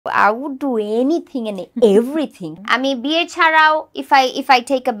I would do anything and everything. আমি বিয়ে ছাড়াও if I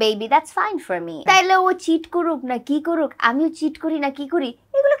take a baby, that's fine for me. তাইলে ও cheat করুক না কি করুক, আমিও চিট করি না কি করি,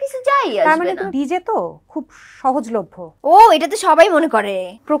 এগুলো কিছু যাই আসবে না। ডিজে তো খুব সহজলভ্য। ও এটা তো সবাই মনে করে।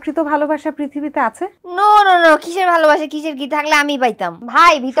 প্রকৃত ভালোবাসা পৃথিবীতে আছে? নো নো নো, কিসের ভালোবাসা, কিসের কি থাকলে আমি পাইতাম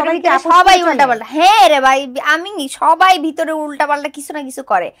ভাই। ভিতরে ভিতরে সবাই উল্টাপাল্টা। হ্যাঁ রে ভাই, আমি সবাই ভিতরে উল্টাপাল্টা কিছু না কিছু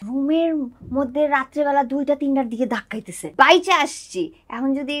করে। রুমের মধ্যে রাত্রেবেলা 2টা 3টার দিকে ধাক্কাইতেছে, বাইচে আসছি। এখন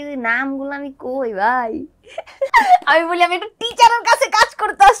যদি নামগুলো আমি কই ভাই, আমি বলি আমি একটা টিচারের কাছে কাজ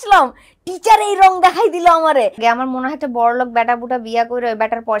করতে আসলাম, টিচার এই রং দেখাই দিল আমারে। আমার মনে হয় একটা বড়লোক বেটা বুটা বিয়া করে ওই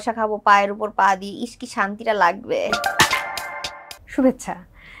বেটার পয়সা খাবো, পায়ের উপর পা দিয়ে, ইস কি শান্তিটা লাগবে। শুভেচ্ছা।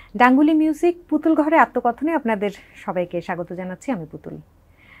 ডাঙ্গুলি মিউজিক পুতুল ঘরে আত্মকথনে আপনাদের সবাইকে স্বাগত জানাচ্ছি। আমি পুতুল।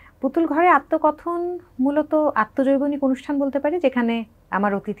 পুতুল ঘরে আত্মকথন মূলত আত্মজৈবনিক অনুষ্ঠান বলতে পারি, যেখানে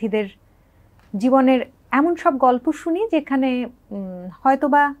আমার অতিথিদের জীবনের এমন সব গল্প শুনি যেখানে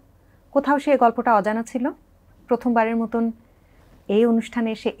হয়তোবা কোথাও সে গল্পটা অজানা ছিল। প্রথমবারের মতন এই অনুষ্ঠানে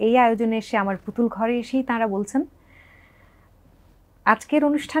এসে, এই আয়োজনে এসে, আমার পুতুল ঘরে এসেই তাঁরা বলছেন। আজকের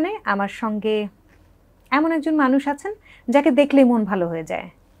অনুষ্ঠানে আমার সঙ্গে এমন একজন মানুষ আছেন যাকে দেখলেই মন ভালো হয়ে যায়,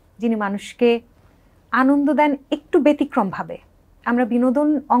 যিনি মানুষকে আনন্দ দেন একটু ব্যতিক্রমভাবে। আমরা বিনোদন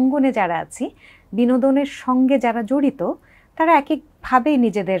অঙ্গনে যারা আছি, বিনোদনের সঙ্গে যারা জড়িত, তারা এক একভাবে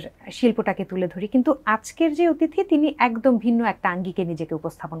নিজেদের শিল্পটাকে তুলে ধরি, কিন্তু আজকের যে অতিথি তিনি একদম ভিন্ন একটা আঙ্গিকে নিজেকে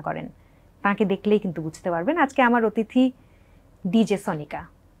উপস্থাপন করেন। তাকে দেখলেই কিন্তু বুঝতে পারবেন। আজকে আমার অতিথি DJ Sonika.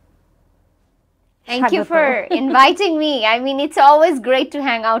 Thank you for inviting me. I mean, it's always great to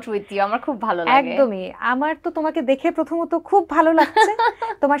hang out with you. আমার খুব ভালো লাগে। একদমই। আমার তো তোমাকে দেখে প্রথমত খুব ভালো লাগছে।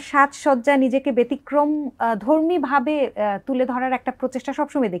 তোমার সাজসজ্জা, নিজেকে ব্যতিক্রম ধর্মী ভাবে তুলে ধরার একটা প্রচেষ্টা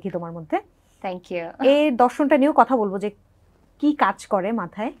সবসময় দেখি তোমার মধ্যে। Thank you. এই দর্শনটা নিয়েও কথা বলবো যে কি কাজ করে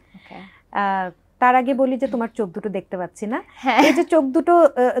মাথায়। তার আগে বলি যে তোমার চোখ দুটো দেখতে পাচ্ছি না। এই যে চোখ দুটো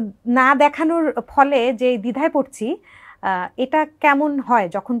না দেখানোর ফলে যে দ্বিধায় পড়ছি, এটা কেমন হয়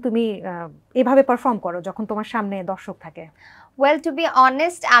যখন তুমি এভাবে পারফর্ম করো, যখন তোমার সামনে দর্শক থাকে? ওয়েল, টু বি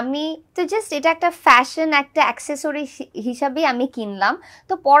অনেস্ট, আমি তো জাস্ট এটা একটা ফ্যাশন, একটা অ্যাক্সেসরি হিসাবেই আমি কিনলাম।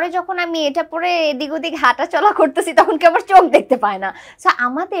 তো পরে যখন আমি এটা পরে এদিক ওদিক হাঁটা চলা করতেছি, তখন কি আমার চোখ দেখতে পায় না। সো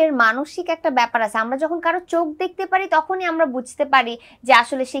আমাদের মানসিক একটা ব্যাপার আছে, আমরা যখন কারো চোখ দেখতে পারি তখনই আমরা বুঝতে পারি যে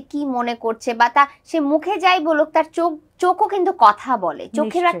আসলে সে কি মনে করছে, বা তা সে মুখে যাই বলুক, তার চোখও কিন্তু কথা বলে,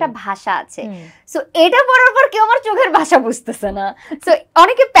 চোখের একটা ভাষা আছে। সো এটা পড়ার পর কেউ আমার চোখের ভাষা বুঝতেছে না। সো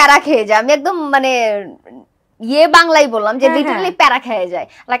অনেকে প্যারা খেয়ে যায়। আমি একদম মানে বাংলাই বললাম যে লিটারালি প্যারা খেয়ে যায়।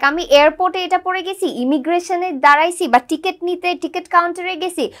 লাইক আমি এয়ারপোর্টে এটা পড়ে গেছি, ইমিগ্রেশনে দাঁড়াইছি বা টিকিট নিতে টিকিট কাউন্টারে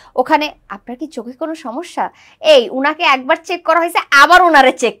গেছি, ওখানে আপনার কি চোখে কোনো সমস্যা, এই উনাকে একবার চেক করা হয়েছে, আবার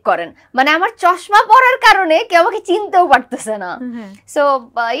ওনারে চেক করেন। মানে আমার চশমা পরার কারণে কেউ আমাকে চিনতেও পারতেছে না। So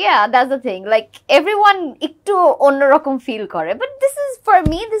yeah, that's the thing, like everyone একটু অন্যরকম ফিল করে, but this is for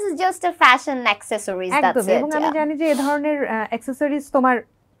me, this is just a fashion accessories. That's it. এবং আমি জানি যে এই ধরনের অ্যাক্সেসরিজ তোমার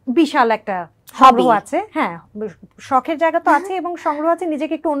বিশাল একটা সংগ্রহ আছে। হ্যাঁ, শখের জায়গা তো আছে এবং সংগ্রহ আছে,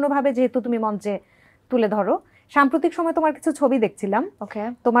 নিজেকে একটু অন্যভাবে যেহেতু তুমি মঞ্চে তুলে ধরো। সাম্প্রতিক সময় তোমার কিছু ছবি দেখছিলাম,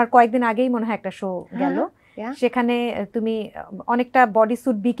 তোমার কয়েকদিন আগেই মনে হয় একটা শো গেল, সেখানে তুমি অনেকটা বডি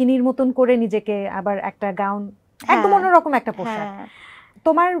স্যুট বিকিনির মতন করে নিজেকে, আবার একটা গাউন, একদম অন্যরকম একটা পোশাক।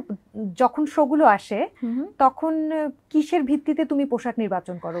 তোমার যখন শোগুলো আসে তখন কিসের ভিত্তিতে তুমি পোশাক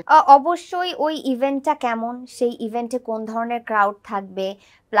নির্বাচন করো? অবশ্যই ওই ইভেন্টটা কেমন, সেই ইভেন্টে কোন ধরনের ক্রাউড থাকবে,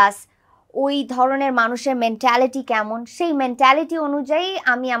 প্লাস ওই ধরনের মানুষের মেন্টালিটি কেমন, সেই মেন্টালিটি অনুযায়ী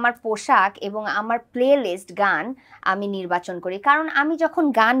আমি আমার পোশাক এবং আমার প্লে লিস্ট গান আমি নির্বাচন করি। কারণ আমি যখন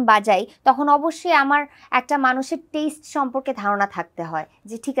গান বাজাই তখন অবশ্যই আমার একটা মানুষের টেস্ট সম্পর্কে ধারণা থাকতে হয়,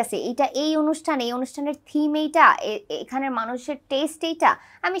 যে ঠিক আছে এইটা এই অনুষ্ঠানের থিম এইটা, এখানের মানুষের টেস্ট এইটা,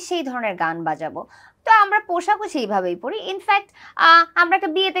 আমি সেই ধরনের গান বাজাবো। তো আমরা পোশাকও সেইভাবেই পরি। ইনফ্যাক্ট আমরা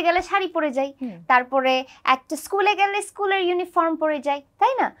একটা বিয়েতে গেলে শাড়ি পরে যাই, তারপরে একটা স্কুলে গেলে স্কুলের ইউনিফর্ম পরে যাই,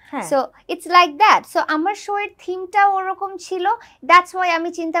 তাই না? So it's like that. So আমার শো এর থিমটাও ওরকম ছিল। দ্যাটস ওয়াই আমি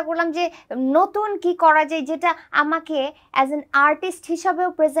চিন্তা করলাম যে নতুন কি করা যায় যেটা আমাকে অ্যাজ অ্যান আর্টিস্ট হিসাবেও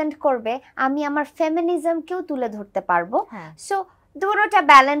প্রেজেন্ট করবে, আমি আমার ফেমিনিজমকেও তুলে ধরতে পারবো। সো দুটোটা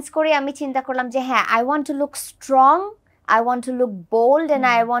ব্যালেন্স করে আমি চিন্তা করলাম যে হ্যাঁ, I want to look strong, I want to look bold, and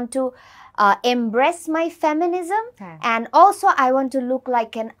I want to embrace my feminism, and also I want to look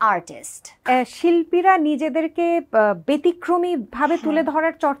like an artist. শিল্পীরা নিজেদেরকে ব্যতিক্রমী ভাবে তুলে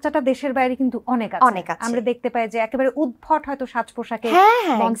ধরার চর্চাটা দেশের বাইরে কিন্তু অনেক আছে। আমরা দেখতে পাই যে একেবারে উদ্ভট হয়তো সাজ পোশাকে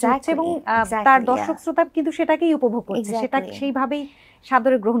মঞ্চে উঠছে এবং তার দর্শক শ্রোতা কিন্তু সেটাকেই উপভোগ করছে, সেটা সেইভাবেই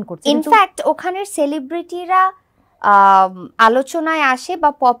সাদরে গ্রহণ করছে। ইনফ্যাক্ট ওখানের সেলিব্রিটিরা আলোচনায় আসে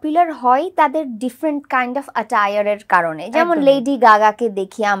বা পপুলার হয় তাদের ডিফারেন্ট কাইন্ড অফ অ্যাটায়ারের কারণে। যেমন একদমই। লেডি গাগাকে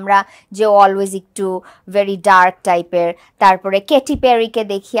দেখি আমরা যে অলওয়েজ একটু ভেরি ডার্ক টাইপের, তারপরে কেটি পেরিকে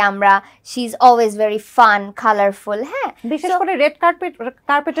দেখি আমরা she is always very fun colourful. হ্যাঁ, বিশেষ So, করে রেড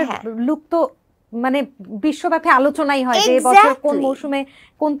কার্পেটের হ্যাঁ। লুক তো মানে বিশ্বব্যাপী আলোচনাই হয় যে বছর কোন Exactly. মৌসুমে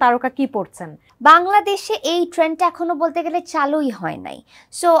কোন তারকা কি পড়ছেন। বাংলাদেশে এই ট্রেন্ডটা এখনো বলতে গেলে চালুই হয় নাই।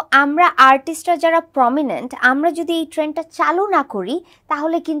 সো আমরা আর্টিস্টরা যারা প্রমিনেন্ট, আমরা যদি এই ট্রেন্ডটা চালু না করি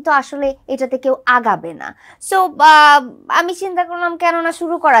তাহলে কিন্তু আসলে এটাতে কেউ আগাবে না। সো আমি চিন্তা করলাম কেন না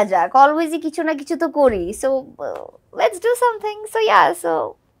শুরু করা যাক, অলওয়েজই কিছু না কিছু তো করি, so let's do something. So so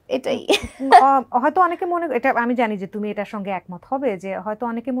এটাই। হয়তো অনেকে মনে, এটা আমি জানি যে তুমি এটার সঙ্গে একমত হবে, যে হয়তো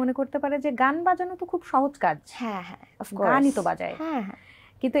অনেকে মনে করতে পারে যে গান বাজানো তো খুব সহজ কাজ, হ্যাঁ হ্যাঁ, গানই তো বাজায়, হ্যাঁ হ্যাঁ,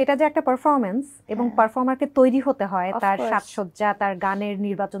 কিন্তু এটা যে একটা পারফরমেন্স এবং হ্যাঁ। পারফর্মারকে তৈরি হতে হয়, Of তার course. সাজসজ্জা, তার গানের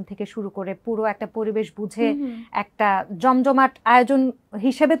নির্বাচন থেকে শুরু করে পুরো একটা পরিবেশ বুঝে একটা জমজমাট আয়োজন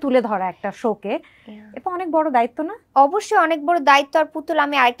হিসেবে তুলে ধরা একটা শোকে, এটা অনেক বড় দায়িত্ব না? অবশ্যই অনেক বড় দায়িত্ব। আর পুতুল,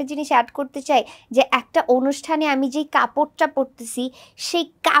 আমি আরেকটা জিনিস অ্যাড করতে চাই, যে একটা অনুষ্ঠানে আমি যেই কাপড়টা পরতেছি সেই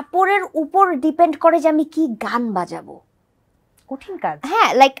কাপড়ের উপর ডিপেন্ড করে যে আমি কি গান বাজাবো। কঠিন কাজ। হ্যাঁ,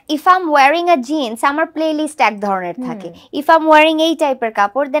 like if I am wiring a jeans, আমার প্লে লিস্ট এক ধরনের থাকে। ইফ আই এম ওয়ারিং এই টাইপের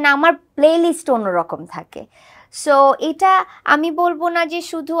কাপড়, দেন আমার প্লে লিস্ট অন্যরকম থাকে। সো এটা আমি বলবো না যে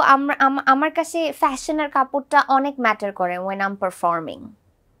শুধু আমার কাছে ফ্যাশনের কাপড়টা অনেক ম্যাটার করে ওয়েন আই এম পারফর্মিং।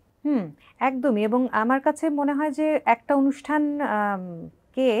 একদমই। এবং আমার কাছে মনে হয় যে একটা অনুষ্ঠান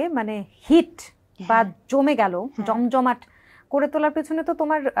কে মানে হিট বা জমে গেল, জমজমাট করে তোলার পেছনে তো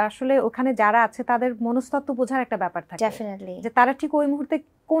তোমার আসলে ওখানে যারা আছে তাদের মনস্তত্ত্ব বোঝার একটা ব্যাপার থাকে, ডেফিনেটলি, যে তারা ঠিক ওই মুহূর্তে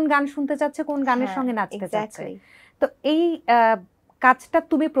কোন গান শুনতে চাচ্ছে, কোন গানের সঙ্গে নাচতে চাচ্ছে। তো এই কাজটা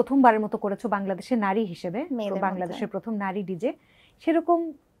তুমি প্রথমবারের মতো করেছো বাংলাদেশের নারী হিসেবে, বাংলাদেশের প্রথম নারী ডিজে, সেরকম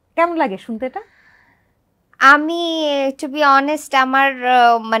কেমন লাগে শুনতে এটা? আমি টু বি অনেস্ট, আমার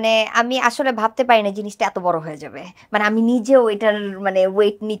মানে আমি আসলে ভাবতে পারি না জিনিসটা এত বড় হয়ে যাবে। মানে আমি নিজেও এটার মানে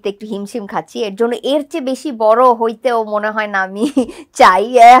ওয়েট নিতে একটু হিমশিম খাচ্ছি, এর জন্য এর চেয়ে বেশি বড় হইতেও মনে হয় না আমি চাই।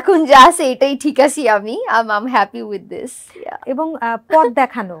 এখন যা আছে এটাই ঠিক আছি আমি, I am happy with this. এবং পথ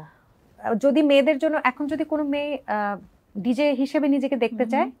দেখানো, যদি মেয়েদের জন্য এখন যদি কোনো মেয়ে ডিজে হিসেবে নিজেকে দেখতে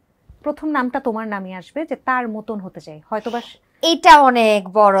চায়, প্রথম নামটা তোমার নামই আসবে, যে তার মতন হতে চাই হয়তোবা। এটা অনেক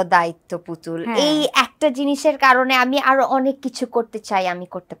বড় দায়িত্ব পুতুল। এই একটা জিনিসের কারণে আমি আরো অনেক কিছু করতে চাই, আমি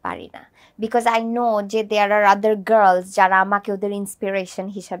করতে পারি না, বিকজ আই নো যে দেয়ার আর আদার গার্লস যারা আমাকে ওদের ইন্সপিরেশন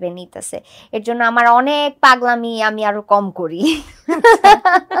হিসাবে নিতেছে। এর জন্য আমার অনেক পাগলামি আমি আরো কম করি।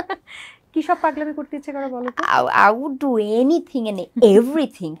 কি সব পাগলামি করতে ইচ্ছে করে বলো তো? I would do anything and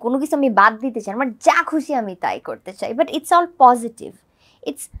everything. কোনো কিছু আমি বাদ দিতে চাই, আমার যা খুশি আমি তাই করতে চাই, but it's all positive.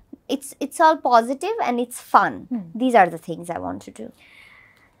 It's all positive and it's fun. These are the things I want to do.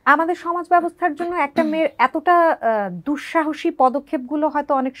 আমাদের সমাজ ব্যবস্থার জন্য একটা মেয়ের এতটা দুঃসাহসী পদক্ষেপগুলো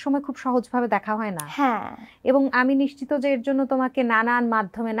হয়তো অনেক সময় খুব সহজভাবে দেখা হয় না। হ্যাঁ, এবং আমি নিশ্চিত যে এর জন্য তোমাকে নানান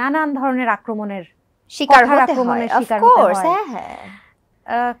মাধ্যমে নানান ধরনের আক্রমণের শিকার হতে হয়। Of course, হ্যাঁ।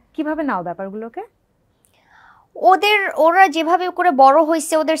 কিভাবে নাও ব্যাপারগুলোকে? ওরা যেভাবে করে বড়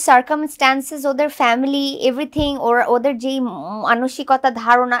হয়েছে, ওদের সার্কামস্ট্যান্সেস, ওদের ফ্যামিলি, এভরিথিং, ওদের যেই মানসিকতা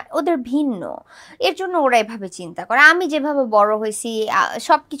ধারণা ওদের ভিন্ন, এর জন্য ওরা এভাবে চিন্তা করে। আমি যেভাবে বড় হয়েছি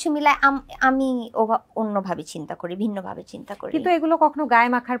সবকিছু মিলায় আমি অন্যভাবে চিন্তা করি, ভিন্নভাবে চিন্তা করি। কিন্তু এগুলো কখনো গায়ে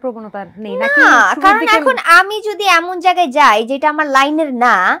মাখার প্রবণতা নেই নাকি? কারণ এখন আমি যদি এমন জায়গায় যাই যেটা আমার লাইনের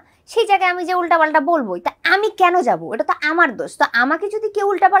না, সেই জায়গায় আমি যে উল্টাপাল্টা বলবোই, তা আমি কেন যাব? এটা তো আমার দোষ। তো আমাকে যদি কেউ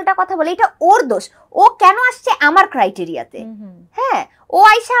উল্টাপাল্টা কথা বলে, এটা ওর দোষ। ও কেন আসছে আমার ক্রাইটেরিয়াতে? হ্যাঁ, ও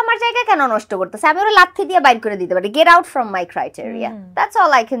আইসা আমার জায়গা কেন নষ্ট করতেছে? আমি ওরা লাথি দিয়ে বাইর করে দিতে পারি, get out from my criteria, that's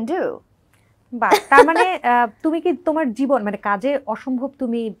all I can do. বাহ, তার মানে তুমি কি তোমার জীবন মানে কাজে অসম্ভব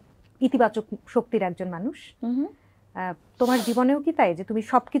তুমি ইতিবাচক শক্তির একজন মানুষ, তোমার জীবনেও কি তাই যে তুমি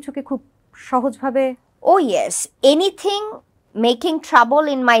সবকিছুকে খুব সহজভাবে? ও yes, anything making trouble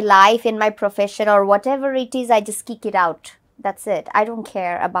in my life, in my profession or whatever it is, I just kick it out. That's it. I don't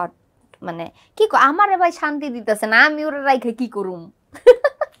care about মানে কি আমারে ভাই শান্তি দিতেছে না, আমি ওরা রাইখে কি করুম?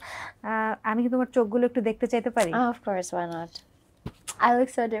 আমি কি তোমার চোখগুলো একটু দেখতে চাইতে পারি? Of course, why not? I look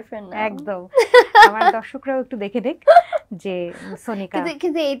so different now. একদম। আমার দর্শকরাও একটু দেখে দেখ যে সোনিকা।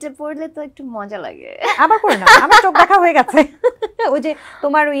 কিন্তু এটা পড়লে তো একটু মজা লাগে। আবার পড়ে না, আমার চোখ দেখা হয়ে গেছে। ওই যে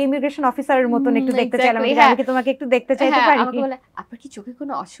তোমার ওই ইমিগ্রেশন অফিসারের মতন একটু দেখতে চাইলাম, আমি কি তোমাকে একটু দেখতে চাইতে পারি? আমাকে বলে, আপনার কি চোখে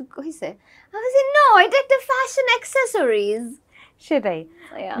কোনো অসুখ হইছে? আমি বলি নো, এটা একটা ফ্যাশন অ্যাকসেসরিজ। সেটাই।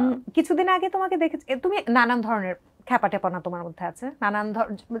 কিছুদিন আগে তোমাকে দেখেছি, তুমি নানান ধরনের খ্যাপাটেপনা তোমার মধ্যে আছে, নানান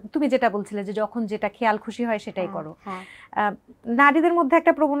তুমি যেটা বলছিলে যে যখন যেটা খেয়াল খুশি হয় সেটাই করো। নারীদের মধ্যে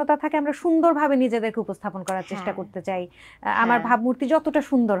একটা প্রবণতা থাকে আমরা সুন্দরভাবে নিজেদেরকে উপস্থাপন করার চেষ্টা করতে চাই, আমার ভাবমূর্তি যতটা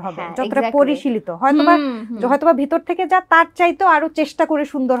সুন্দর হবে, যতটা পরিশীলিত, হয়তোবা ভিতর থেকে যা তার চাইতো আরো চেষ্টা করে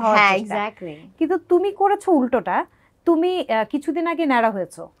সুন্দর হওয়ার চেষ্টা। কিন্তু তুমি করেছো উল্টোটা, তুমি কিছুদিন আগে ন্যাড়া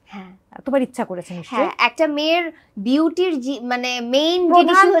হয়েছো, তোমার ইচ্ছা করেছে নিশ্চয়ই। একটা মেয়ের বিউটির মানে মেইন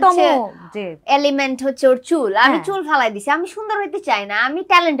জিনিস হচ্ছে যে এলিমেন্ট হচ্ছে ওর চুল। আমি চুল ফালাই দিছি, আমি সুন্দর হইতে চাই না, আমি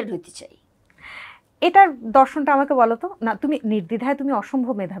ট্যালেন্টেড হইতে চাই। এটার দর্শনটা আমাকে বলো তো। না, তুমি নির্দ্বিধায়, তুমি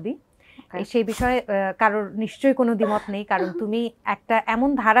অসম্ভব মেধাবী, সেই বিষয়ে কারোর নিশ্চয়ই কোনো দ্বিমত নেই, কারণ তুমি একটা এমন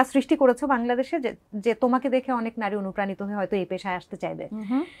ধারা সৃষ্টি করেছো বাংলাদেশে যে তোমাকে দেখে অনেক নারী অনুপ্রাণিত হয়ে হয়তো এই পেশায় আসতে চাইবে।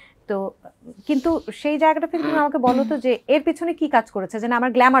 তো কিন্তু সেই জায়গাটা থেকে তুমি আমাকে বলো তো যে এর পিছনে কি কাজ করেছে, যে না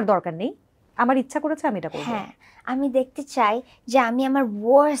আমার গ্ল্যামার দরকার নেই, আমার ইচ্ছা করেছে আমি এটা করব। হ্যাঁ, আমি দেখতে চাই যে আমি আমার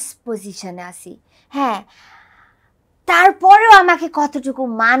ওয়ার্স পজিশনে আছি, হ্যাঁ, তারপরেও আমাকে কতটুকু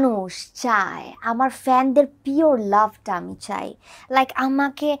মানুষ চায়, আমার ফ্যানদের পিওর লাভটা আমি চাই। লাইক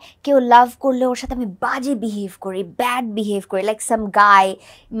আমাকে কেউ লাভ করলে ওর সাথে আমি বাজে বিহেভ করি, ব্যাড বিহেভ করি, লাইক সাম গাই,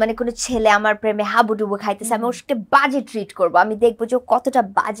 মানে কোনো ছেলে আমার প্রেমে হাবুডুবু খাইতেছে, আমি ওকে বাজে ট্রিট করব, আমি দেখবো যে ও কতটা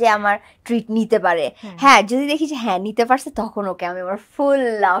বাজে আমার ট্রিট নিতে পারে। হ্যাঁ, যদি দেখি যে হ্যাঁ নিতে পারছে, তখন ওকে আমি আমার ফুল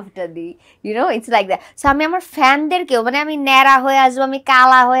লাভটা দিই, YONO, it's like that. So আমি আমার ফ্যানদেরকেও, মানে আমি ন্যাড়া হয়ে আসবো, আমি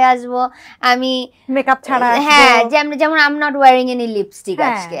কালা হয়ে আসবো, আমি মেকআপ ছাড়া, হ্যাঁ, যেমন I am not wiring any lipstick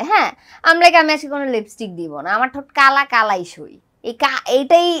আজকে, হ্যাঁ, আমি আজকে কোনো লিপস্টিক দিব না, আমার ঠোঁট কালা কালাই সই,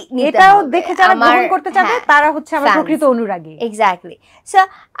 এইটাই এটাও দেখে যারা গ্রহণ করতে চাবে তারা হচ্ছে আমার প্রকৃত অনুরাগী। Exactly. So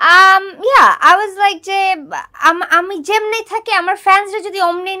yeah, I was like যে আমি যেমনি থাকি আমার ফ্যান্সরা যদি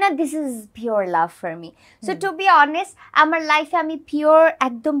অমনি না, this is pure love for me. So two be honest, আমার লাইফে আমি পিওর,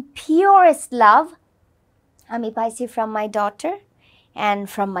 একদম পিওরেস্ট লাভ আমি পাইছি from my daughter and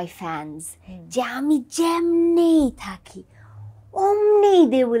from my fans, যে আমি যেমনি থাকি অমনি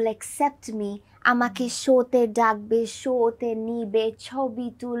they will accept me, আমাকে শোতে ডাকবে, শোতে নিবে, ছবি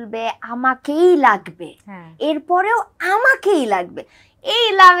তুলবে, আমাকেই লাগবে, এরপরেও আমাকেই লাগবে। এই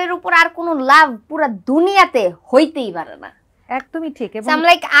লাভের উপর আর কোনো লাভ পুরো দুনিয়াতে হইতেই পারে না। একদমই ঠিক। এবং I'm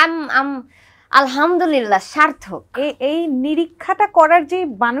like I'm আলহামদুলিল্লাহ সার্থক। এই নিরীক্ষাটা করার যে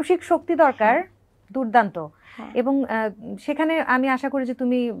মানসিক শক্তি দরকার দুর্দান্ত। এবং সেখানে আমি আশা করি যে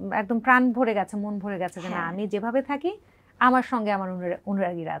তুমি একদম প্রাণ ভরে গেছে, মন ভরে গেছে যে না, আমি যেভাবে থাকি আমার সঙ্গে আমার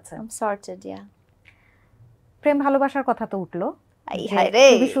অনুরাগীরা আছে। প্রেম ভালোবাসার কথা তো উঠলো,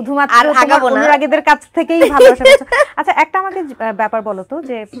 তুমি শুধুমাত্র অনুরাগীদের কাছ থেকেই ভালোবাসা করছো। আচ্ছা, একটা আমাকে ব্যাপার বলো তো,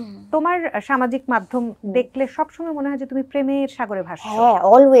 যে তোমার সামাজিক মাধ্যম দেখলে সবসময় মনে হয় যে তুমি প্রেমের সাগরে ভাসছো। হ্যাঁ,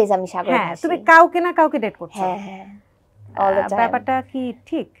 অলওয়েজ আমি সাগরে ভাসি। তুমি কাউকে না কাউকে ডেট করছো। হ্যাঁ, ব্যাপারটা কি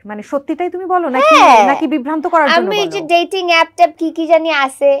ঠিক, মানে সত্যিটাই তুমি বলো নাকি বিভ্রান্ত করার জন্য বলো? আমি যে ডেটিং অ্যাপ ট্যাপ কি জানি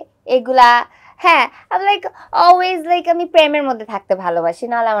আছে এগুলা, হ্যাঁ, আমি লাইক অলওয়েজ লাইক আমি প্রেমের মধ্যে থাকতে ভালোবাসি,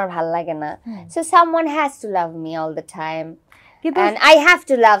 নাহলে আমার ভালো লাগে না। So someone has to love me all the time, and I have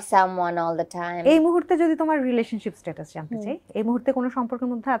to love someone all the time. এই মুহূর্তে যদি তোমার রিলেশনশিপ স্ট্যাটাস জানতে চাই, এই মুহূর্তে কোনো সম্পর্কের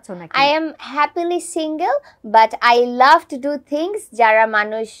মধ্যে আছো নাকি? I am happily single, but I love to do things যারা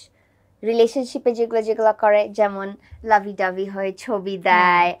মানুষ রিলেশনশিপে যেগুলো করে, যেমন লাভি ডাভি হয়, ছবি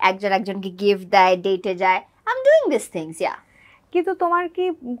দেয়, একজন একজনকে গিফট দেয়, ডেটে যায়। I'm doing these things, yeah. কিন্তু তোমার কি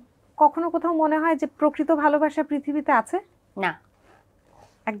কখনো কোথাও মনে হয় যে প্রকৃত ভালোবাসা পৃথিবীতে আছে? না,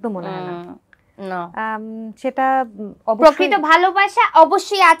 একদম মনে হয় না। সেটা প্রকৃত ভালোবাসা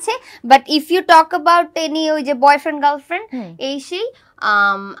অবশ্যই আছে, but if you talk about any ওই যে বয়ফ্রেন্ড গার্লফ্রেন্ড এই সেই,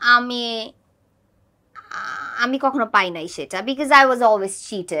 আমি কখনো পাই নাই সেটা, because I was always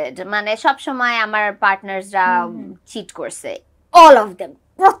cheated, মানে সব সময় আমার পার্টনারসরা চিট করছে, অল অফ দেম,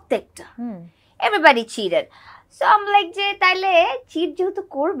 প্রত্যেকটা, everybody cheated. So I am like যে তাইলে চিট যেহেতু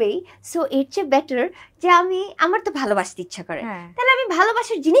করবেই, সো এর চেয়ে বেটার যে আমার তো ভালোবাসতে ইচ্ছা করে, তাহলে আমি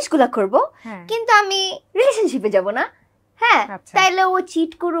ভালোবাসার জিনিসগুলো করব, কিন্তু আমি রিলেশনশিপে যাব না। হ্যাঁ, তাইলে ও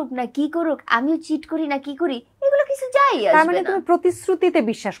চিট করুক না কি করুক, আমিও চিট করি না কি করি, এগুলো কিছু যাই আসবে না। তার মানে তুমি প্রতিশ্রুতিতে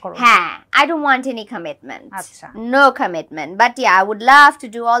বিশ্বাস করো? হ্যাঁ, I don't want any commitment. No commitment, but yeah, I would love to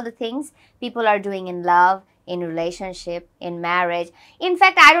do all the things people are doing in love, in relationship, in marriage. In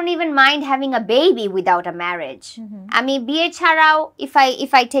fact, I don't even mind having a baby without a marriage. I mean, biye chharao,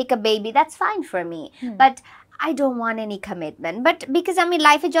 if I take a baby, that's fine for me. But I don't want any commitment. But because I mean,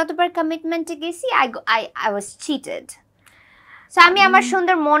 life e jotobar commitment e gesi, I was cheated. So আমি আমার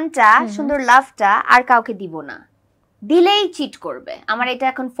সুন্দর মনটা, সুন্দর লাভটা আর কাউকে দিব না, দিলেই চিট করবে। আমার এটা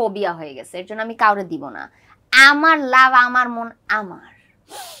এখন ফোবিয়া হয়ে গেছে, এর জন্য আমি কাউকে দিব না। আমার লাভ, আমার মন, আমার,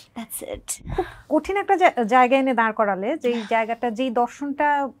 দ্যাটস ইট। কঠিন একটা জায়গায় এনে দাঁড় করালে, যেই জায়গাটা, যেই দর্শনটা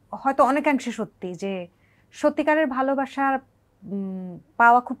হয়তো অনেকাংশে সত্যি, যে সত্যিকারের ভালোবাসার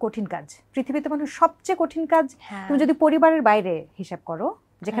পাওয়া খুব কঠিন কাজ। পৃথিবীতে মানুষ সবচেয়ে কঠিন কাজ তুমি যদি পরিবারের বাইরে হিসাব করো,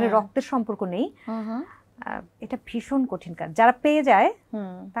 যেখানে রক্তের সম্পর্ক নেই, এটা ভীষণ কঠিন কাজ। যারা পেয়ে যায়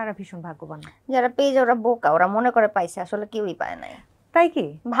তারা ভীষণ ভাগ্যবান। যারা পেয়ে যায় ওরা বোকা, ওরা মনে করে পাইছে, আসলে কেউই পায় নাই। তাই কি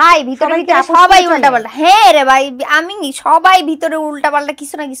ভাই? ভিতরে ভিতরে সবাই উল্টাপাল্টা। হ্যাঁ রে ভাই, আমি সবাই ভিতরে উল্টাপাল্টা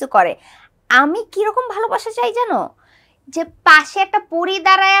কিছু না কিছু করে। আমি কিরকম ভালোবাসা চাই জানো? যে পাশে একটা পরি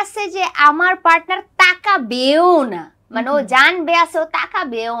দাঁড়ায় আছে, যে আমার পার্টনার তাকাবেও না, মানে ও জানবে আছে ও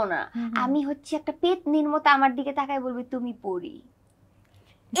তাকাবেও না। আমি হচ্ছে একটা পেতনির মতো আমার দিকে তাকায় বলবে তুমি পরি।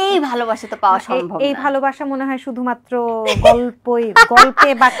 এই ভালোবাসা তো পাওয়া সম্ভব না। এই ভালোবাসা মনে হয় শুধুমাত্র গল্পে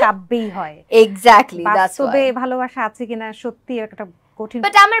বা কাব্যেই হয়। এক্স্যাক্টলি, বাস্তবে ভালোবাসা আছে কিনা সত্যি একটা কঠিন।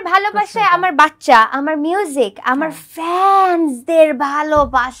 বাট আমার ভালোবাসা, আমার বাচ্চা, আমার মিউজিক, আমার ফ্যান্সদের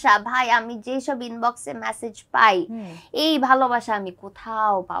ভালোবাসা, ভাই আমি যেসব ইনবক্সে মেসেজ পাই, এই ভালোবাসা আমি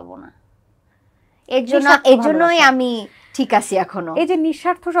কোথাও পাবো না। এর জন্যই আমি ঠিক আছি এখনো। এই যে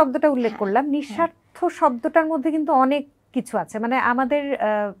নিঃস্বার্থ শব্দটা উল্লেখ করলাম, নিঃস্বার্থ শব্দটার মধ্যে কিন্তু অনেক কিছু আছে। মানে আমাদের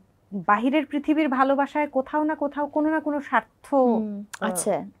বাহিরের পৃথিবীর ভালোবাসায় কোথাও না কোথাও কোনো না কোনো স্বার্থ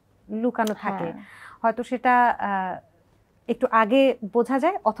আছে, লুকানো থাকে। হয়তো সেটা একটু আগে বোঝা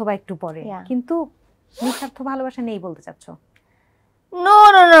যায় অথবা একটু পরে, কিন্তু নিঃস্বার্থ ভালোবাসা নেই বলতে চাচ্ছ? নো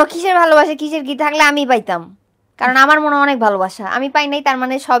নো নো, কিসের ভালোবাসা, কিসের কি? থাকলে আমি পাইতাম, কারণ আমার মনে অনেক ভালোবাসা, আমি পাই নাই তার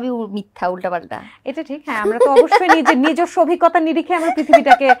মানে সবই মিথ্যা, উল্টাপাল্টা। এটা ঠিক। হ্যাঁ, আমরা তো অবশ্যই নিজস্ব অভিজ্ঞতা নিরিখে আমরা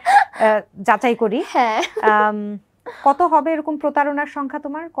পৃথিবীটাকে যাচাই করি। হ্যাঁ। কত হবে এরকম প্রতারণার সংখ্যা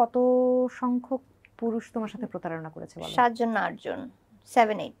তোমার? কত সংখ্যক পুরুষ তোমার সাথে প্রতারণা করেছে বলো? 7 জন 8 জন,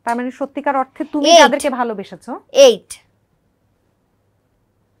 7 8। তার মানে সত্যিকার অর্থে তুমি যাদেরকে ভালোবেসেছো 8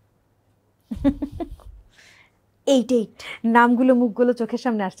 নামগুলো মুখগুলো চোখের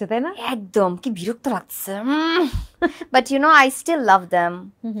সামনে আসছে, তাই না? একদম, কি বিরক্ত লাগছে। But you know, I still love them.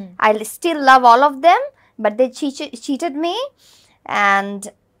 I still love all of them, but they cheated me, and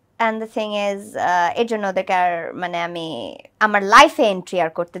the thing is, এর জন্য ওদেরকে আর মানে আমি আমার লাইফে এন্ট্রি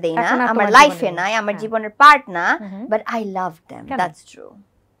আর করতে দেই না। আমার লাইফে নাই, আমার জীবনের পার্ট না, but I love them. That's true.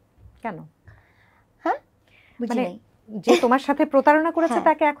 কেন? হ্যাঁ, বুঝি নাই। যে তোমার সাথে প্রতারণা করেছে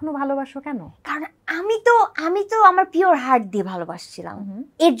তাকে এখনো ভালোবাসো কেন? কারণ আমি তো আমার পিওর হার্ট দিয়ে ভালোবাসছিলাম,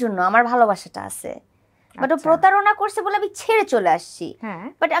 এর জন্য আমার ভালোবাসাটা আছে। বাট ও প্রতারণা করছে বলে আমি ছেড়ে চলে আসছি।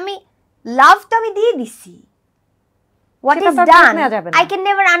 বাট আমি লাভ তো আমি দিয়ে দিছি। What is done, I can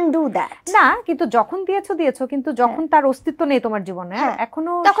never undo that. না, কিন্তু যখন দিয়েছো, কিন্তু যখন তার অস্তিত্ব নেই তোমার জীবনে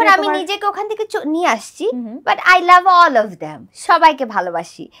এখনো, তখন আমি নিজেকে ওখান থেকে নিয়ে আসছি। But I love all of them, সবাইকে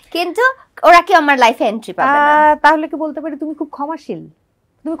ভালোবাসি, কিন্তু ওরা কি আমার লাইফে এন্ট্রি পাবে না। তাহলে কি বলতে পারি তুমি খুব ক্ষমাশীল?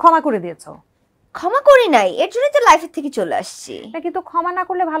 তুমি ক্ষমা করে দিয়েছো? ক্ষমা করি নাই, এর জন্যই তো লাইফের থেকে চলে আসছি। না, কিন্তু ক্ষমা না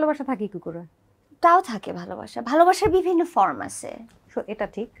করলে ভালোবাসা থাকে কি করে? তাও থাকে ভালোবাসা, ভালোবাসার বিভিন্ন ফর্ম আছে। এটা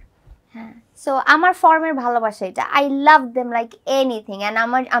ঠিক। হ্যাঁ, সো আমার ফর্মের ভালোবাসা এটা, I love them like anything. And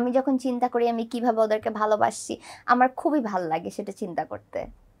আমি যখন চিন্তা করি আমি কিভাবে ওদেরকে ভালোবাসি, আমার খুবই ভালো লাগে সেটা চিন্তা করতে।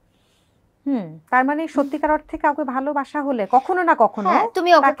 তার মানে সত্যিকার অর্থে কাউকে ভালোবাসা হলে কখনো না কখনো তুমি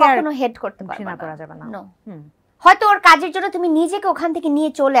ওকে কখনো হেড করতে পারবে না, করা যাবে না। হয়তো ওর কাজের জন্য তুমি নিজেকে ওখান থেকে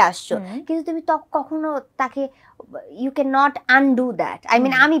নিয়ে চলে আসছো, কিন্তু তুমি কখনো তাকে you can not undo that. I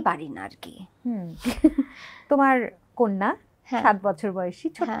mean আমি পারি না আর কি। তোমার কন্যা 7 বছর বয়সী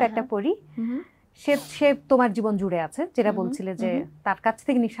ছোট্ট একটা পরী, সে তোমার জীবন জুড়ে আছে, যেটা বলছিলে যে তার কাছ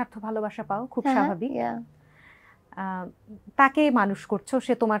থেকে নিঃস্বার্থ ভালোবাসা পাও, খুব স্বাভাবিক। তাকে মানুষ করছো,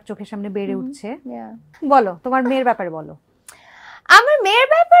 সে তোমার চোখের সামনে বেড়ে উঠছে। বলো তোমার মেয়ের ব্যাপারে বলো। আমার মেয়ের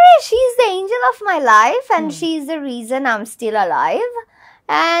ব্যাপারে, she is the angel of my life and she is the reason I'm still alive.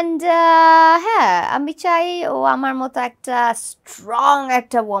 And হ্যাঁ, আমি চাই ও আমার মতো একটা স্ট্রং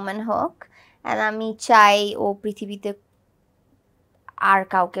একটা ওম্যান হোক, and আমি চাই ও পৃথিবীতে আর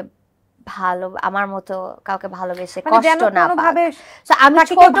কাউকে আমার মতো কাউকে ভালোবেসে কষ্ট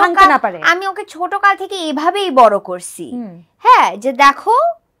না পায়। আমি ওকে ছোট কাল থেকে এভাবেই বড় করছি। হ্যাঁ, যে দেখো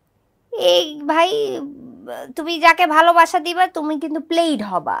এই ভাই, তুমি যাকে ভালোবাসা দিবা তুমি কিন্তু প্লেড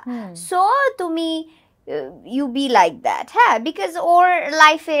হবা, সো তুমি ইউ বি লাইক দ্যাট। হ্যাঁ, বিকজ ওর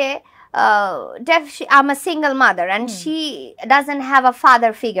লাইফে I'm a single mother and she doesn't have a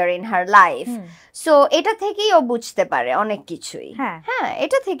father figure in her life. So এটা থেকেই ও বুঝতে পারে অনেক কিছুই। হ্যাঁ,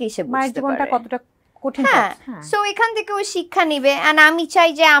 এটা থেকেই সে বুঝতে পারে কতটা কঠিন। হ্যাঁ, সো এখান থেকে ও শিক্ষা নিবে। and আমি চাই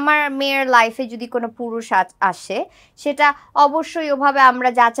যে আমার মেয়ের লাইফে যদি কোনো পুরুষ আসে, সেটা অবশ্যই ওভাবে আমরা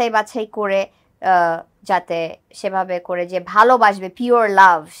যাচাই বাছাই করে, যাতে সেভাবে করে যে ভালোবাসবে, পিওর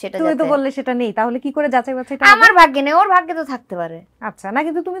লাভ। সেটা তুমি তো বললে সেটা নেই, তাহলে কি করে যাচাই বাছাইটা? আমার ভাগ্যে নেই, ওর ভাগ্যে তো থাকতে পারে। আচ্ছা, না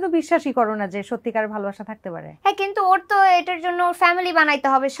কিন্তু তুমি তো বিশ্বাসই করো না যে সত্যিকার ভালোবাসা থাকতে পারে। হ্যাঁ, কিন্তু ওর তো এটার জন্য ফ্যামিলি বানাইতে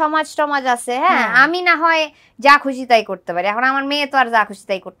হবে, সমাজ আছে। হ্যাঁ, আমি না হয় যা খুশি তাই করতে পারি, এখন আমার মেয়ে তো আর যা খুশি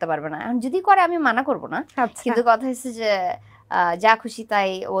তাই করতে পারবে না। এখন যদি করে আমি মানা করব না, কিন্তু কথা হচ্ছে যে যা খুশি তাই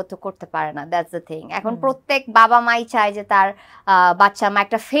ও তো করতে পারে না, দ্যাটস দ্য থিং। এখন প্রত্যেক বাবা মাই চায় যে তার বাচ্চা মা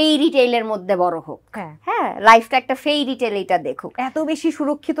একটা ফেইরি টেইলের মধ্যে বড় হোক, হ্যাঁ লাইফটা একটা ফেইরি টেইল এটা দেখুক, এত বেশি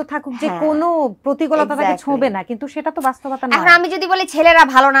সুরক্ষিত থাকুক যে কোনো প্রতিকূলতা তাকে ছোঁবে না, কিন্তু সেটা তো বাস্তবতা না। এখন আমি যদি বলি ছেলেরা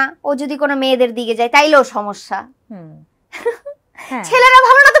ভালো না, ও যদি কোনো মেয়েদের দিকে যায় তাইলেও সমস্যা। ছেলেরা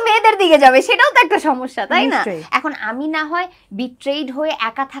ভালো না তো মেয়েদের দিকে যাবে, সেটাও তো একটা সমস্যা, তাই না? এখন আমি না হয় বিট্রেইড হয়ে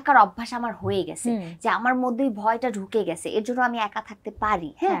একা থাকার অভ্যাস আমার হয়ে গেছে, যে আমার মধ্যে ভয়টা ঢুকে গেছে, এর জন্য আমি একা থাকতে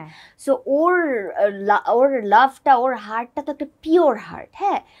পারি। হ্যাঁ, সো ওর লাভটা, ওর হার্টটা তো একটা পিওর হার্ট।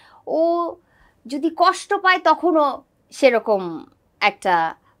 হ্যাঁ, ও যদি কষ্ট পায় তখনও সেরকম একটা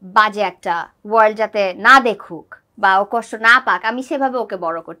বাজে একটা ওয়ার্ল্ড যাতে না দেখুক বা ও কষ্ট না পাক, আমি সেভাবে ওকে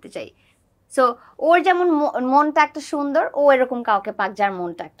বড় করতে চাই। সো ওর যেমন মনটা একটা সুন্দর, ও এরকম কাউকে পাক যার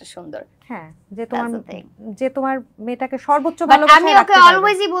মনটা একটা সুন্দর। হ্যাঁ, যে তোমার মেয়েটাকে সর্বোচ্চ ভালোবাসা। আমি ওকে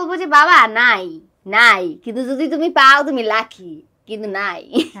অলওয়েজই বলবো যে বাবা নাই, কিন্তু যদি তুমি পাও তুমি লাকি, কিন্তু নাই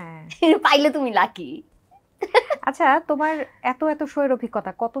পাইলে তুমি লাকি। আচ্ছা, তোমার এত শো এর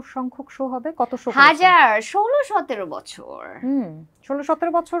অভিজ্ঞতা, কত সংখ্যক শো হবে? কত শো? 16-17 বছর।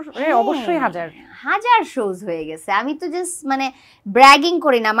 16-17 বছর অবশ্যই হাজার শোজ হয়ে গেছে। আমি তো জাস্ট মানে ব্র্যাগিং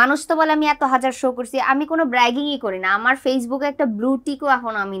করি না, মানুষ তো বলে আমি এত হাজার শো করছি, আমি কোনো ব্র্যাগিংই করি না। আমার ফেসবুকে একটা ব্লু টিকও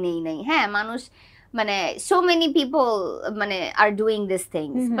এখন আমি নেই। হ্যাঁ, মানুষ মানে সো মেনি পিপল মানে are doing this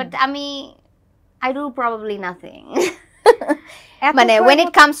things, but I do probably nothing. মানে when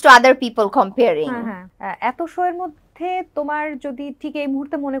it comes to other people comparing. এত শো এর মধ্যে তোমার যদি ঠিক এই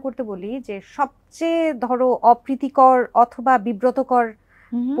মুহূর্তে মনে করতে বলি যে সবচেয়ে ধরো অপ্রীতিকর অথবা বিব্রতকর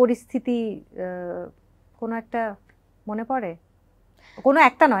পরিস্থিতি কোনো একটা মনে পড়ে? কোনো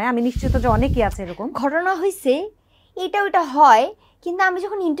একটা নয়, আমি নিশ্চিত যে অনেকই আছে এরকম ঘটনা হয়েছে। এটা হয়, কিন্তু আমি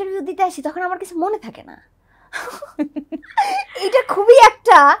যখন ইন্টারভিউ দিতে আসি তখন আমার কিছু মনে থাকে না। এটা খুবই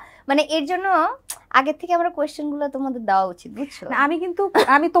একটা মানে এর জন্য আগে থেকে আমরা কোয়েশ্চেন গুলো তোমাদের দেওয়া উচিত, বুঝছো?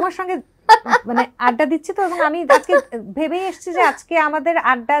 আমি তোমার সঙ্গে মানে আড্ডা দিচ্ছি তো, এবং আমি আজকে ভেবেই এসেছি যে আজকে আমাদের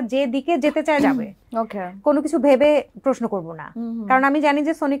আড্ডা যে দিকে যেতে চায় যাবে, কোনো কিছু ভেবে প্রশ্ন করব না, কারণ আমি জানি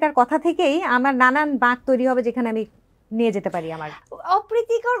যে সোনিকার কথা থেকেই আমার নানান বাঁক তৈরি হবে যেখানে আমি নিয়ে যেতে পারি আমার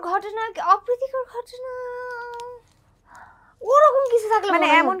অপ্রীতিকর ঘটনা। ওরকম কিছু থাকলে মানে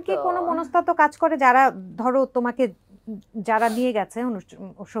এমন কি কোনো মনস্তাত্ত্ব কাজ করে যারা ধরো তোমাকে যারা নিয়ে গেছে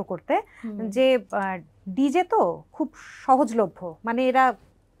শো করতে, যে ডিজে তো খুব সহজলভ্য, মানে এরা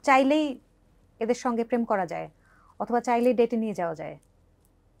চাইলেই এদের সঙ্গে প্রেম করা যায় অথবা চাইলেই ডেটে নিয়ে যাওয়া যায়?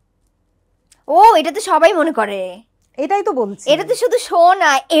 এটা তো সবাই মনে করে, এটাই তো বলছি, এটা তো শুধু শো না,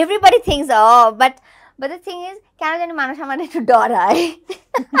 everybody things but the thing is কেন জানি মানুষ আমার একটু ডরায়।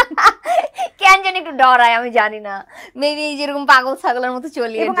 আমি জানি না, মেবি যেরকম পাগল ছাগলের মতো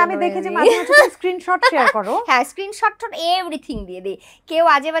চলি। এবং আমি দেখেছি মাঝে মাঝে স্ক্রিনশট শেয়ার করো। হ্যাঁ, স্ক্রিনশট এভরিথিং দিয়ে দিই। কেউ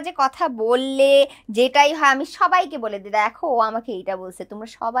আজে বাজে কথা বললে যেটাই হয় আমি সবাইকে বলে দিই, দেখো ও আমাকে এইটা বলছে, তোমরা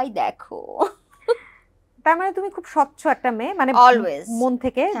সবাই দেখো। তার মানে তুমি খুব স্বচ্ছ একটা মেয়ে, মানে অলওয়েজ মন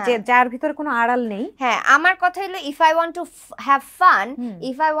থেকে, যে যার ভিতরে কোনো আড়াল নেই। হ্যাঁ, আমার কথা হলো if I want to have fun,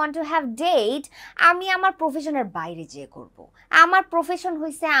 if I want to have date, আমি আমার প্রফেশনের বাইরে যেয়ে করব। আমার প্রফেশন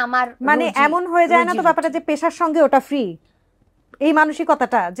হইছে আমার, মানে এমন হয়ে যায় না তো ব্যাপারটা যে পেশার সঙ্গে ওটা ফ্রি, এই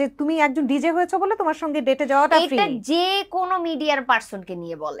মানসিকতাটা যে তুমি একজন ডিজে হয়েছো বলে তোমার সঙ্গে ডেটে যাওয়াটা ফ্রি। এটা যে কোনো মিডিয়ার পারসনকে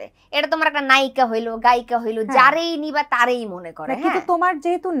নিয়ে বলে, এটা তোমার একটা নায়িকা হইলো গায়িকা হইলো, যারেই নিবা তারেই মনে করে। কিন্তু তোমার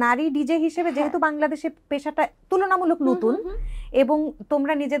যেহেতু নারী ডিজে হিসেবে, যেহেতু বাংলাদেশে পেশাটা তুলনামূলক নতুন এবং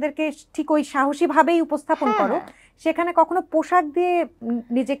তোমরা নিজেদেরকে ঠিক ওই সাহসী ভাবেই উপস্থাপন করো, সেখানে কখনো পোশাক দিয়ে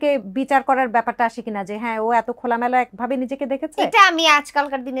নিজেকে বিচার করার ব্যাপারটা আসে কিনা, যে হ্যাঁ ও এত খোলামেলা ভাবে নিজেকে দেখেছে? এটা আমি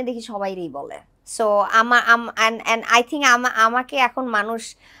আজকালকার দিনে দেখি সবাইরই বলে। সো আই থিঙ্ক আমাকে এখন মানুষ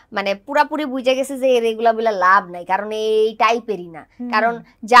মানে পুরাপুরি বুঝে গেছে যে এগুলা বলে লাভ নাই, কারণ এই টাইপেরই না। কারণ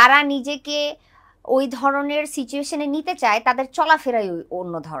যারা নিজেকে ওই ধরনের সিচুয়েশনে নিতে চায় তাদের চলাফেরাই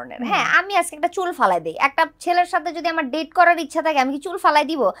অন্য ধরনের। হ্যাঁ, আমি আজকে একটা চুল ফালাই দিই, একটা ছেলের সাথে যদি আমার ডেট করার ইচ্ছা থাকে আমি কি চুল ফালাই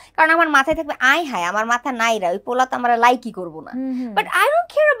দিব? কারণ আমার মাথায় থাকবে আয় হায় আমার মাথা নাই রা, ওই পোলা তো আমরা লাইকই করবো না। But I don't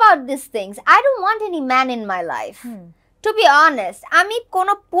care about this things, I don't want any man in my life. Two be honest, আমি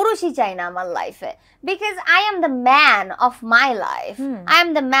কোনো পুরুষই চাই না আমার লাইফে, because I am the man of my life, I am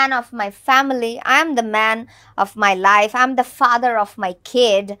the man of my family, I am the man of my life, I am the father of my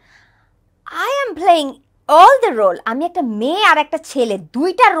kid, I am playing all the role. আমি একটা মেয়ে আর একটা ছেলে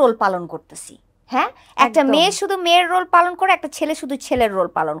দুইটার role পালন করতেছি। হ্যাঁ, একটা মেয়ে শুধু মেয়ের রোল পালন করে, একটা ছেলে শুধু ছেলের রোল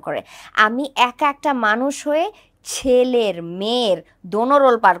পালন করে। আমি একা একটা মানুষ হয়ে ছেলের মেয়ের দোনো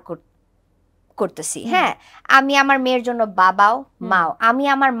রোল করতেছি। হ্যাঁ, আমি আমার মেয়ের জন্য বাবাও মাও, আমি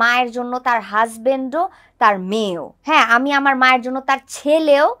আমার মায়ের জন্য তার হাজবেন্ডও তার মেয়েও। হ্যাঁ, আমি আমার মায়ের জন্য তার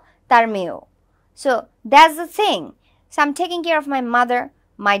ছেলেও তার মেয়েও। So that's the thing. So I am taking care of my mother,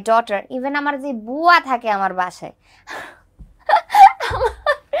 my daughter, even আমার যে বুয়া থাকে আমার বাসায়,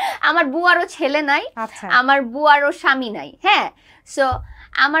 আমার বুয়ারও ছেলে নাই, আমার বুয়ারও স্বামী নাই। হ্যাঁ, সো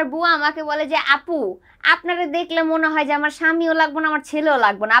আমার বুয়া আমাকে বলে যে আপু আপনারা দেখলে মনে হয় যে আমার স্বামীও লাগবে না, আমার ছেলেও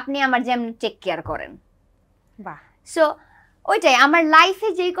লাগবে না, আপনি আমার যেমনি টেক কেয়ার করেন। বাহ। সো ওইটাই আমার লাইফে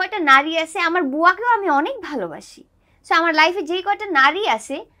যেই কয়টা নারী আছে, আমার বুয়াকেও আমি অনেক ভালোবাসি। সো আমার লাইফে যেই কয়টা নারী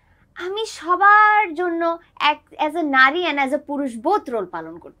আছে আমি সবার জন্য অ্যাজ এ নারী অ্যান্ড অ্যাজ এ পুরুষ বোথ রোল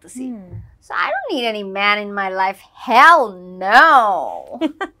পালন করতেছি। So I don't need any man in my life. Hell no.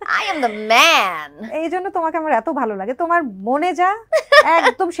 I am the man. এই জন্য তোমাকে আমার এত ভালো লাগে, তোমার মনে যা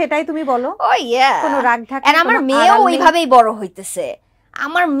একদম সেটাই তুমি বলো। Oh yeah. কোনো রাগ ঢাক আর আমার মেয়েও ওইভাবেই বড় হইতেছে।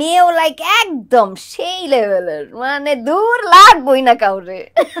 আমার মেয়েও লাইক একদম সেই লেভেলের, মানে দূর লাগবই না কাউরে।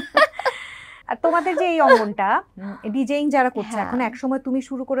 আর তোমাদের যে এই অঙ্গনটা ডিজেইং যারা করছে এখন, একসময় তুমি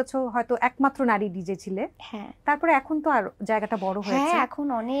শুরু করেছো হয়তো একমাত্র নারী ডিজে ছিলে, তারপরে এখন তো আর জায়গাটা বড় হয়েছে, এখন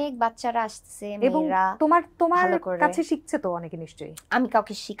অনেক বাচ্চারা আসছে, এবং তোমার কাছে শিখছে তো অনেকে নিশ্চয়ই। আমি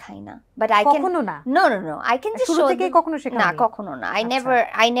কাউকে শিখাই না, বাট আই ক্যান, কখনো না, no no no, I can just শুরু থেকে কখনো শেখাই না, কখনো না,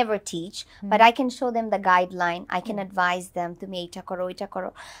 I never teach, but I can show them the guideline, I can advice them তুমি এইটা করো ওইটা করো,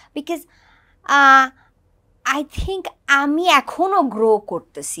 বিকজ আই থিঙ্ক আমি এখনো গ্রো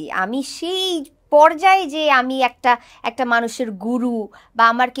করতেছি। আমি সেই পর্যায়ে যে আমি একটা মানুষের গুরু বা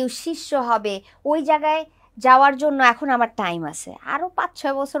আমার কেউ শিষ্য হবে, ওই জায়গায় যাওয়ার জন্য এখন আমার টাইম আছে। আরো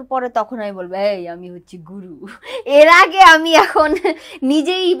 5-6 বছর পরে তখন আমি বলবো এই আমি হচ্ছি গুরু। এর আগে আমি এখন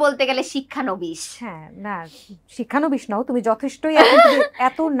নিজেই বলতে গেলে শিক্ষানবিশ। হ্যাঁ, না শিক্ষানবিশ নাও, তুমি যথেষ্টই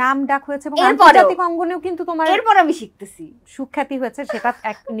এত নাম ডাক হয়েছে এবং আন্তর্জাতিক অঙ্গনেও কিন্তু তোমার এরপর আমি শিখতেছি, সুখ্যাতি হয়েছে, সেটা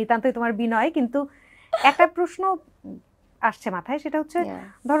নিতান্তই তোমার বিনয়। কিন্তু একটা প্রশ্ন আসছে মাথায়, সেটা হচ্ছে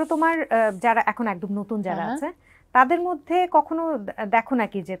ধরো তোমার যারা এখন একদম নতুন যারা আছে তাদের মধ্যে কখনো দেখো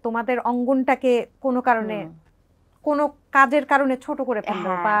নাকি যে তোমাদের অঙ্গনটাকে কোনো কারণে কোনো কাজের কারণে ছোট করে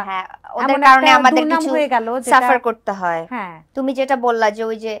ফেললো বা ওদের কারণে আমাদের কিছু হয়ে গেল, সাফার করতে হয়? হ্যাঁ, তুমি যেটা বললা যে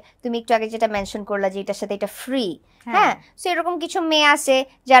ওই যে তুমি একটু আগে যেটা মেনশন করলা যে এটার সাথে এটা ফ্রি, হ্যাঁ, সো এরকম কিছু মেয়ে আছে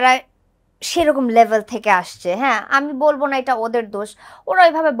যারা সেরকম লেভেল থেকে আসছে। হ্যাঁ, আমি বলবো না এটা ওদের দোষ, ওরা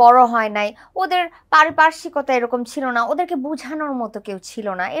ওইভাবে বড় হয় নাই, ওদের পারিপার্শ্বিকতা এরকম ছিল না, ওদেরকে বোঝানোর মতো কেউ ছিল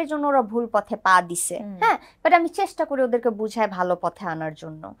না, এর জন্য ওরা ভুল পথে পা দিছে। হ্যাঁ, বাট আমি চেষ্টা করি ওদেরকে বুঝায় ভালো পথে আনার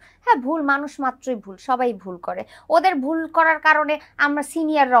জন্য। হ্যাঁ, ভুল মানুষ মাত্রই ভুল, সবাই ভুল করে। ওদের ভুল করার কারণে আমরা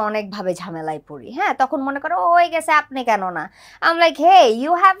সিনিয়ররা অনেকভাবে ঝামেলায় পড়ি। হ্যাঁ, তখন মনে করো ও হয়ে গেছে আপনি কেন না, I am like hey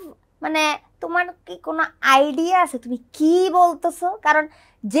you have, মানে তোমার কি কোনো আইডিয়া আছে তুমি কি বলতেছো? কারণ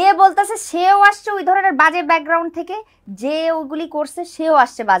যে বলতেছে সেও আসছে ওই ধরনের বাজে ব্যাকগ্রাউন্ড থেকে, যে ওইগুলি করছে সেও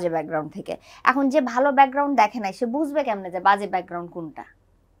আসছে বাজে ব্যাকগ্রাউন্ড থেকে। এখন যে ভালো ব্যাকগ্রাউন্ড দেখে নাই সে বুঝবে কেমনে যে বাজে ব্যাকগ্রাউন্ড কোনটা?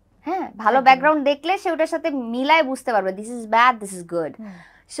 হ্যাঁ, ভালো ব্যাকগ্রাউন্ড দেখলে সে ওটার সাথে মিলায় বুঝতে পারবে this is bad, this is good.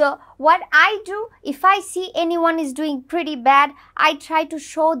 So what I do, if I see anyone is doing pretty bad, I try to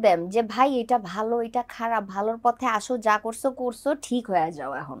show them যে ভাই এটা ভালো এটা খারাপ, ভালোর পথে আসো, যা করছো করছো, ঠিক হয়ে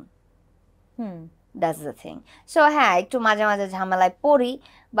যাও এখন। That's the thing. So হ্যাঁ, একটু মাঝে মাঝে ঝামেলায় পড়ি,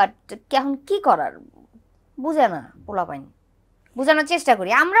 বাট এখন কি করার, বুঝে না পোলাপাইন, বোঝানোর চেষ্টা করি।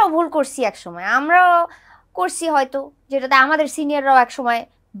 আমরাও ভুল করছি এক সময়, আমরাও করছি হয়তো, যেটাতে আমাদের সিনিয়ররাও এক সময়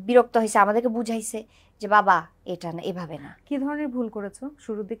বিরক্ত হয়েছে, আমাদেরকে বুঝাইছে যে বাবা এটা না, এভাবে না। কি ধরনের ভুল করেছো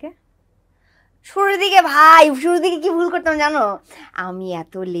শুরুর দিকে? ভাই শুরুর দিকে কি ভুল করতাম জানো? আমি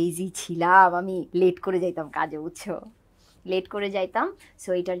এত লেজি ছিলাম, আমি লেট করে যাইতাম কাজে, বুঝছো, লেট করে যাইতাম। সো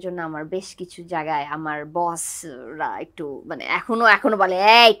এটার জন্য আমার বেশ কিছু জায়গায় আমার বসরা একটু মানে এখনো বলে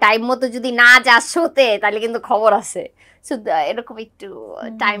এই টাইম মতো যদি না যাস শোতে তাহলে কিন্তু খবর আছে। সো এরকম একটু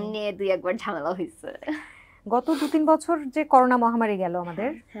টাইম নিয়ে 2-1 ঝামেলা হয়েছে। গত 2-3 বছর যে করোনা মহামারী গেল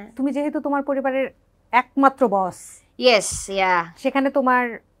আমাদের, তুমি যেহেতু তোমার পরিবারের একমাত্র বস, ইয়েস, সেখানে তোমার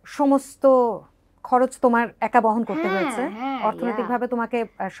সমস্ত খরচ তোমার একা বহন করতে হয়েছে, অর্থনৈতিকভাবে তোমাকে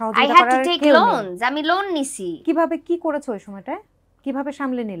সহযোগিতা করার কেউ নেই। আমি লোন নিছি। কিভাবে কি করেছো ওই সময়টায়, কিভাবে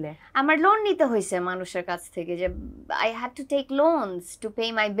সামলে নিলে? আমার লোন নিতে হয়েছে মানুষের কাছ থেকে, যে I had to take loans to pay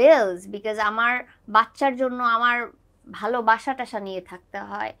my beans, because আমার বাচ্চার জন্য আমার ভালো বাসা নিয়ে থাকতে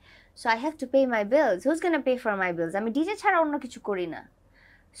হয়। So I have to pay my beans, whose gonna pay for my বিলস? আমি ডিজে ছাড়া অন্য কিছু করি না।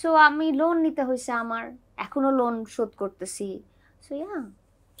 সো আমি লোন নিতে হয়েছে, আমার এখনো লোন শোধ করতেছি। So yeah,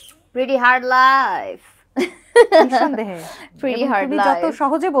 pretty hard life. নিঃসন্দেহে pretty hard life. তুমি যত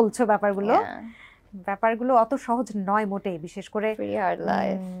সহজে বলছো ব্যাপারগুলো অত সহজ নয় মোটেই, বিশেষ করে pretty hard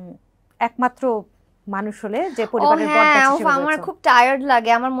life একমাত্র মানুষ হলে যে পরিবারের বড় হিসেবে। আমার খুব টায়ার্ড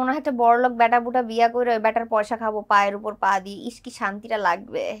লাগে, আমার মনে হয় একটা বড়লোক বেটা বুটা বিয়া করে ওই বেটার পয়সা খাবো, পায়ের উপর পা দিয়ে, ইস কি শান্তিটা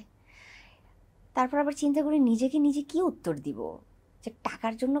লাগবে। তারপর আবার চিন্তা করি নিজেকে নিজে কি উত্তর দিব, যে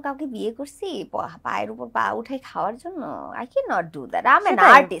টাকার জন্য কাউকে বিয়ে করছি, পায়ের উপর পা উঠাই খাওয়ার জন্য? I can not do that. I am an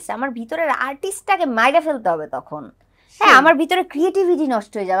artist, আমার ভিতরের আর্টিস্টটাকে মাইরে ফেলতে হবে তখন। হ্যাঁ আমার ভিতরে ক্রিয়েটিভিটি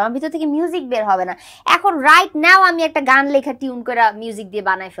নষ্ট হয়ে যাবে, আমার ভিতর থেকে মিউজিক বের হবে না। এখন রাইট নাও আমি একটা গান লেখা টিউন করে মিউজিক দিয়ে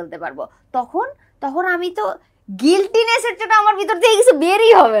বানাই ফেলতে পারবো, তখন তখন আমি তো গিল্টিনেসের জন্য আমার ভিতর থেকে কিছু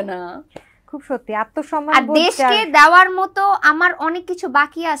বেরই হবে না। খুব সত্যি আত্মসম্মান আর দেশকে দেওয়ার মতো আমার অনেক কিছু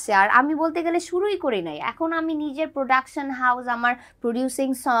বাকি আছে, আর আমি বলতে গেলে শুরুই করি নাই। এখন আমি নিজের প্রোডাকশন হাউস, আমার প্রোডিউসিং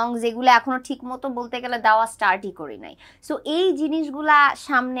সং যেগুলো এখনো ঠিক মতো বলতে গেলে দেওয়া স্টার্টই করি নাই। সো এই জিনিসগুলা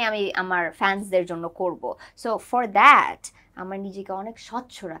সামনে আমি আমার ফ্যান্সদের জন্য করব। সো ফর দ্যাট আমার নিজেকে অনেক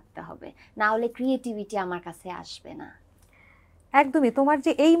স্বচ্ছ রাখতে হবে, না হলে ক্রিয়েটিভিটি আমার কাছে আসবে না। একদমই তোমার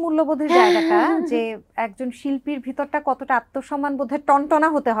যে এই মূল্যবোধের জায়গাটা, যে একজন শিল্পীর ভিতরটা কতটা আত্মসম্মান বোধের টনটনা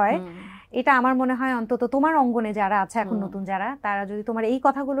হতে হয়, এটা আমার মনে হয় অন্তত তোমার অঙ্গনে যারা আছে এখন নতুন যারা, তারা যদি তোমার এই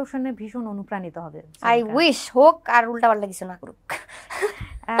কথাগুলো শুনে ভীষণ অনুপ্রাণিত হবে। আই উইশ হোক আর উল্টাপাল্টা কিছু না করুক।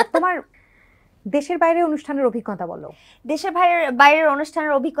 তোমার দেশের বাইরে অনুষ্ঠানের অভিজ্ঞতা বলো। দেশের বাইরের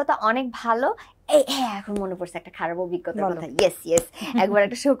অনুষ্ঠানের অভিজ্ঞতা অনেক ভালো। এখন মনে পড়ছে একটা খারাপ অভিজ্ঞতার কথা। ইয়েস একবার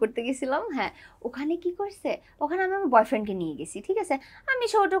একটা শো করতে গেছিলাম। হ্যাঁ ওখানে কি করছে, ওখানে আমি আমার বয়ফ্রেন্ডকে নিয়ে গেছি, ঠিক আছে, আমি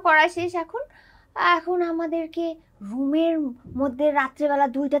শোটা করা শেষ। এখন আমাদেরকে রুমের মধ্যে রাত্রেবেলা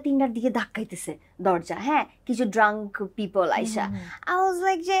 2টা-3টার দিকে ধাক্কাইতেছে দরজা। হ্যাঁ কিছু ড্রাঙ্ক পিপল আইসা। আই ওয়াজ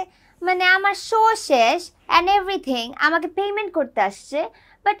লাইক যে মানে আমার শো শেষ অ্যান্ড এভরিথিং, আমাকে পেমেন্ট করতে আসছে,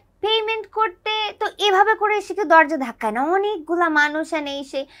 বাট পেমেন্ট করতে তো এভাবে করে এসে কেউ দরজা ধাক্কায় না, অনেকগুলা মানুষ এনে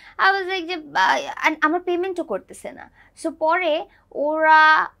এসে। আই ওয়াজ লাইক যে আমার পেমেন্টও করতেছে না। সো পরে ওরা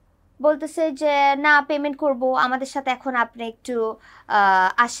বলতেছে যে না পেমেন্ট করব, আমাদের সাথে এখন আপনি একটু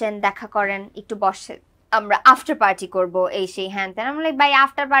আসেন, দেখা করেন, একটু বসেন, আমরা আফটার পার্টি করব, এই সেই হ্যান ত্যান। আমি লাইক ভাই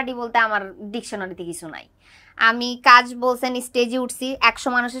আফটার পার্টি বলতে আমার ডিকশনারিতে কিছু নাই। আমি কাজ বলছেন স্টেজে উঠছি, 100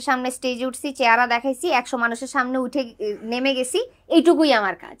 মানুষের সামনে স্টেজে উঠছি, চেহারা দেখাইছি, 100 মানুষের সামনে উঠে নেমে গেছি, এইটুকুই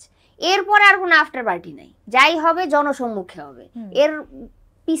আমার কাজ। এরপরে আর কোনো আফটার পার্টি নাই, যাই হবে জনসম্মুখে হবে, এর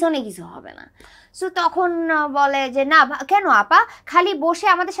পিছনে কিছু হবে না। সো তখন বলে যে না কেন আপা, খালি বসে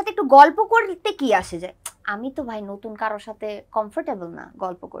আমাদের সাথে একটু গল্প করতে কি আসে যায়। আমি তো ভাই নতুন কারোর সাথে কমফোর্টেবল না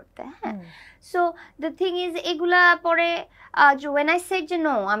গল্প করতে। হ্যাঁ সো দ্য থিং ইজ এগুলা পরে when I said যে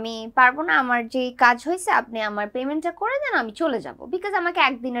নো আমি পারবো না, আমার যে কাজ হয়েছে আপনি আমার পেমেন্টটা করে দেন, আমি চলে যাব, বিকজ আমাকে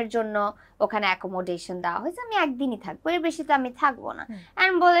একদিনের জন্য ওখানে অ্যাকোমোডেশন দেওয়া হয়েছে, আমি একদিনই থাকবো, এর বেশি তো আমি থাকবো না।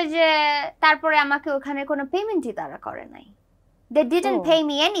 অ্যান্ড বলে যে তারপরে আমাকে ওখানে কোনো পেমেন্টই তারা করে নাই। They didn't pay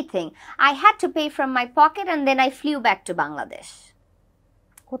me anything. I had to pay from my pocket and then I flew back to Bangladesh.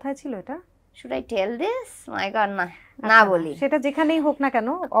 কোথায় ছিল এটা? Should I tell this? My God, না বলি। সেটা যেখানেই হোক না কেন,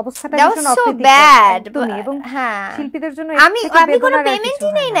 অবস্থাটা ভীষণ অপ্রীতিকর এবং শিল্পীদের জন্য আমি কোনো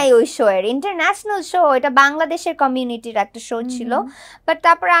পেমেন্টই নেই নাই ওই শো এর। ইন্টারন্যাশনাল শো, এটা বাংলাদেশের কমিউনিটির একটা শো ছিল, বাট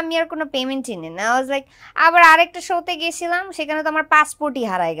তারপরে আমি আর কোনো পেমেন্টই নেই না। I was like আবার আরেকটা শোতে গেছিলাম, সেখানে তো আমার পাসপোর্টই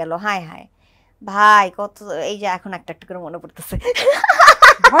হারাই গেল। হায় হায় ভাই কত, এই যে এখন একটা একটা করে মনে পড়তেছে।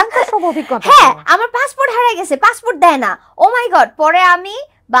 হ্যাঁ আমার পাসপোর্ট হারাই গেছে, পাসপোর্ট দেয় না। ও মাই গড। পরে আমি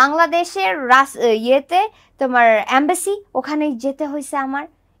বাংলাদেশের ইয়েতে তোমার এমবাসি, ওখানে যেতে হয়েছে আমার।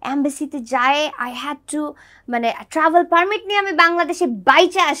 এমবাসিতে যায় আই হ্যাড টু মানে ট্রাভেল পারমিট নিয়ে আমি বাংলাদেশে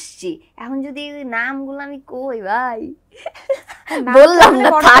বাইচে আসছি। এখন যদি নামগুলো আমি কই ভাই বললাম না,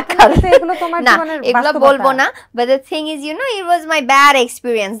 থাক না এগুলো বলবো না। But the thing is, you know, it was my bad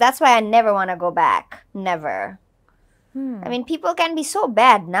experience. That's why I never want to go back. Never. I mean, people can be so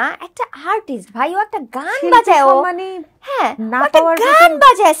bad, না? একটা আর্টিস্ট ভাই, ও একটা গান বাজায়, ও হ্যাঁ একটা গান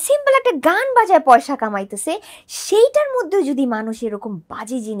বাজায়, সিম্পল একটা গান বাজায় পয়সা কামাইতেছে, সেইটার মধ্যে যদি মানুষ এরকম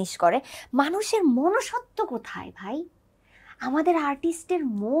বাজে জিনিস করে, মানুষের মনসত্ব কোথায় ভাই? আমাদের আর্টিস্টের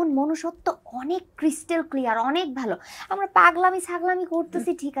মনসত্ব অনেক ক্রিস্টাল ক্লিয়ার, অনেক ভালো। আমরা পাগলামি ছাগলামি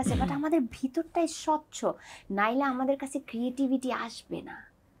করতেছি ঠিক আছে, বাট আমাদের ভিতরটাই স্বচ্ছ, নাইলে আমাদের কাছে ক্রিয়েটিভিটি আসবে না।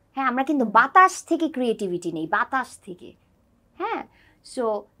 হ্যাঁ আমরা কিন্তু বাতাস থেকে ক্রিয়েটিভিটি নেই, বাতাস থেকে। হ্যাঁ সো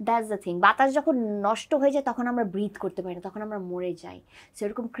দ্যাটস দ্য থিং। বাতাস যখন নষ্ট হয়ে যায় তখন আমরা ব্রিথ করতে পারি না, তখন আমরা মরে যাই। সো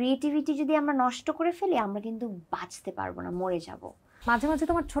এরকম ক্রিয়েটিভিটি যদি আমরা নষ্ট করে ফেলি, আমরা কিন্তু বাঁচতে পারবো না, মরে যাব। মাঝে মাঝে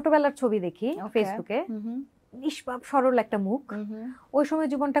তোমার ছোটবেলার ছবি দেখি ফেসবুকে, নিষ্পাপ সরল একটা মুখ। ওই সময়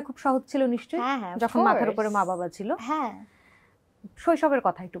জীবনটা খুব সহজ ছিল নিশ্চয়ই, যখন মাথার উপরে মা বাবা ছিল। হ্যাঁ শৈশবের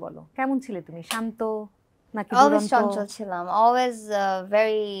কথা একটু বলো, কেমন ছিলে তুমি? শান্ত নাকি অলওয়েজ চঞ্চল ছিলাম, অলওয়েজ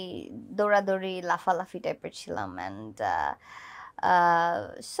ভেরি দৌড়াদৌড়ি লাফালাফি টাইপের ছিলাম। এন্ড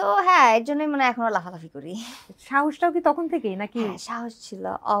সো হ্যাঁ এর জন্যই মানে এখনো লাফালাফি করি। সাহসটাও কি তখন থেকেই নাকি? সাহস ছিল,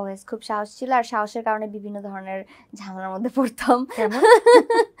 অলওয়েজ খুব সাহস ছিল। আর সাহসের কারণে বিভিন্ন ধরনের ঝামেলার মধ্যে পড়তাম।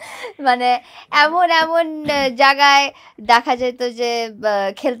 মানে এমন এমন জায়গায় দেখা যেত যে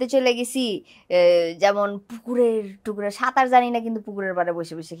খেলতে চলে গেছি, যেমন পুকুরের টুকরে, সাঁতার জানি না কিন্তু পুকুরের পাড়ে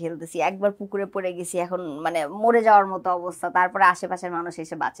বসে বসে খেলতেছি। একবার পুকুরে পড়ে গেছি, এখন মানে মরে যাওয়ার মতো অবস্থা, তারপরে আশেপাশের মানুষ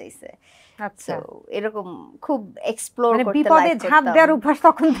এসে বাঁচাইছে। আচ্ছা এরকম খুব এক্সপ্লোর করতে বিপদে ঝাঁপ দেওয়ার অভ্যাস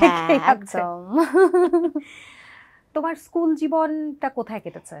তখন থেকেই একদম। তোমার স্কুল জীবনটা কোথায়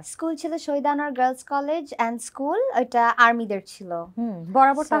কেটেছে? স্কুল ছিল শহীদ Anwar girls college and school, এটা আর্মিদের ছিল।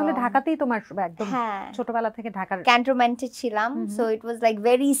 বরাবর তাহলে ঢাকাতেই তোমার একদম হ্যাঁ, ছোটবেলা থেকে ঢাকার ক্যান্টনমেন্টে ছিলাম। So it was like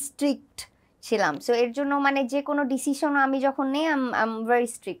very strict ছিলাম। সো এর জন্য মানে যে কোনো ডিসিশন আমি যখন নেই I am very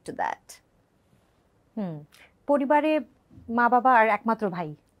strict to that. পরিবারে মা বাবা আর একমাত্র ভাই?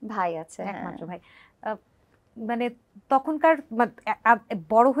 ভাই আছে, একমাত্র ভাই। মানে তখনকার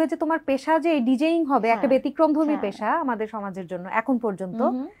বড় হয়ে যে তোমার পেশা যে ডিজেইং হবে, একটা ব্যতিক্রমধর্মী পেশা আমাদের সমাজের জন্য এখন পর্যন্ত,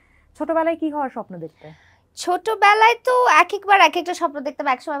 ছোটবেলায় কি হওয়ার স্বপ্ন দেখতে? ছোটবেলায় তো এক একবার এক একটা স্বপ্ন দেখতাম।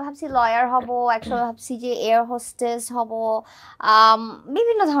 একসময় ভাবছি লয়ার হব, একসময় ভাবছি যে এয়ার হোস্টেস হব,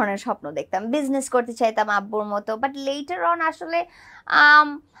 বিভিন্ন ধরনের স্বপ্ন দেখতাম। বিজনেস করতে চাইতাম আব্বুর মতো, বাট লেটার অন আসলে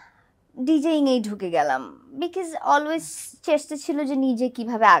ডিজেইং এই ঢুকে গেলাম। বিকজ অলওয়েজ চেষ্টা ছিল যে নিজে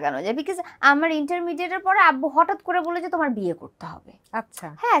কিভাবে আগানো যায়। বিকজ আমার ইন্টারমিডিয়েটের পরে আব্বু হঠাৎ করে বলে যে তোমার বিয়ে করতে হবে। আচ্ছা,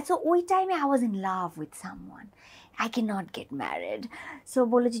 হ্যাঁ। সো ওই টাইমে I was in love with someone, I can not get married. So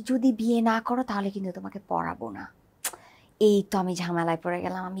বলে যে যদি বিয়ে না করো তাহলে কিন্তু তোমাকে পড়াবো না। এই তো আমি ঝামেলায় পড়ে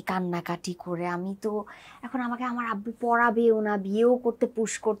গেলাম। আমি কান্নাকাটি করে, আমি তো এখন আমাকে আমার আব্বু পড়াবেও না, বিয়েও করতে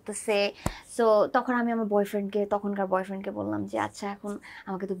পুশ করতেছে। সো তখন আমি আমার তখনকার বয়ফ্রেন্ডকে বললাম যে আচ্ছা এখন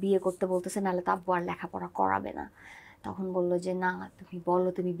আমাকে তো বিয়ে করতে বলতেছে, নাহলে তো আব্বু আর লেখাপড়া করাবে না। তখন বললো যে না, তুমি বলো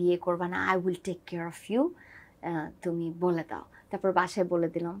তুমি বিয়ে করবে না, I will take care of you, তুমি বলে দাও। তারপর বাসায় বলে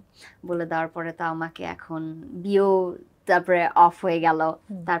দিলাম। বলে দেওয়ার পরে তো আমাকে এখন বিয়েও তারপরে অফ হয়ে গেল।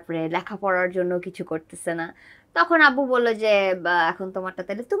 তারপরে লেখাপড়ার জন্য কিছু করতেছে না। তখন আব্বু বললো যে এখন তোমারটা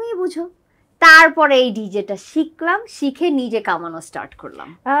তাহলে তুমিই বুঝো। তারপরে এই ডিজেটা শিখলাম, শিখে নিজে কামানো স্টার্ট করলাম।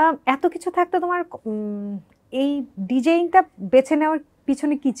 এত কিছু থাকতে তোমার এই ডিজেইংটা বেছে নেওয়ার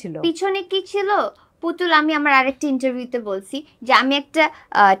পিছনে কি ছিল? পুতুল, আমি আমার আরেকটা ইন্টারভিউতে বলছি যে আমি একটা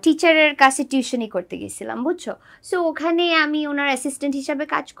টিচারের কাছে টিউশনি করতে গেছিলাম, বুঝছো। সো ওখানে আমি ওনার অ্যাসিস্ট্যান্ট হিসাবে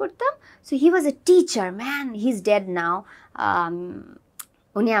কাজ করতাম। So he was a teacher, man, he is dead নাও।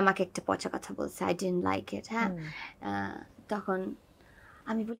 উনি আমাকে একটা পচা কথা বলছে, আই ডিডন্ট লাইক ইট। হ্যাঁ, তখন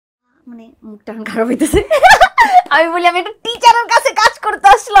আমি বলি, মানে মুখটা খারাপ হইতেছে। আমি বলি আমি একটা টিচারের কাছে কাজ করতে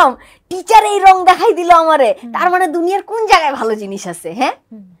আসলাম, টিচার এই রং দেখাই দিল আমারে, তার মানে দুনিয়ার কোন জায়গায় ভালো জিনিস আছে? হ্যাঁ,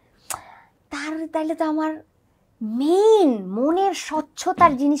 তাইলে তো আমার মেইন মনের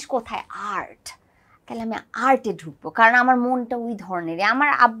স্বচ্ছতার জিনিস কোথায়? আর্ট। তাহলে আমি আর্টে ঢুকবো, কারণ আমার মনটা ওই ধরনেরই। আমার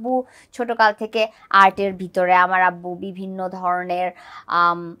আব্বু ছোটকাল থেকে আর্টের ভিতরে, আমার আব্বু বিভিন্ন ধরনের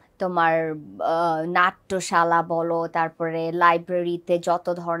তোমার নাট্যশালা বলো, তারপরে লাইব্রেরিতে যত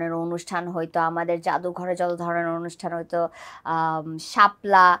ধরনের অনুষ্ঠান হইতো, আমাদের জাদুঘরে যত ধরনের অনুষ্ঠান হইতো,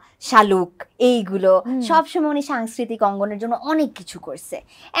 শাপলা শালুক, এইগুলো সবসময় উনি সাংস্কৃতিক অঙ্গনের জন্য অনেক কিছু করছে।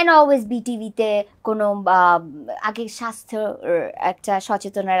 অ্যান্ড অলওয়েজ বিটিভিতে কোনো আগে স্বাস্থ্য একটা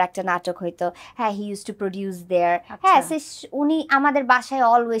সচেতনের একটা নাটক হইতো, হ্যাঁ, হি ইউজ টু প্রডিউস দেয়ার। হ্যাঁ, উনি আমাদের বাসায়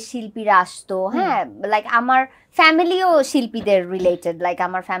অলওয়েজ শিল্পীরা আসতো। হ্যাঁ, লাইক আমার ফ্যামিলিও শিল্পীদের রিলেটেড, লাইক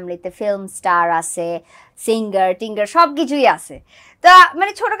আমার ফ্যামিলিতে ফিল্ম স্টার আছে, সিঙ্গার টিঙ্গার সব কিছুই আছে। তা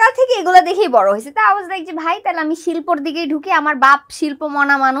মানে ছোটকাল থেকে এগুলো দেখেই বড় হয়েছে। তা আওয়াজ লাইক যে ভাই তাহলে আমি শিল্পর দিকেই ঢুকি। আমার বাপ শিল্প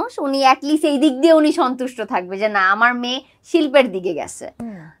মনা মানুষ, উনি অ্যাটলিস্ট এই দিক দিয়ে উনি সন্তুষ্ট থাকবে যে না আমার মেয়ে শিল্পের দিকে গেছে।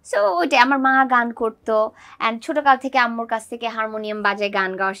 সো ওইটাই। আমার মা গান করতো, অ্যান্ড ছোটকাল থেকে আম্মুর কাছ থেকে হারমোনিয়াম বাজায়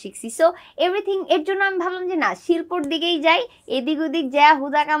গান গাওয়া শিখছি। সো এভরিথিং, এর জন্য আমি ভাবলাম যে না শিল্পর দিকেই যাই, এদিক ওদিক যা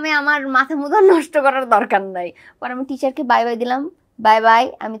হুদা কামে আমার মাথা মুথা নষ্ট করার দরকার নাই। পরে আমি টিচারকে বাই বাই দিলাম, বাই বাই,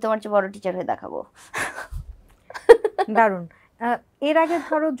 আমি তোমার চেয়ে বড় টিচার হয়ে দেখাবো। দারুণ। এর আগে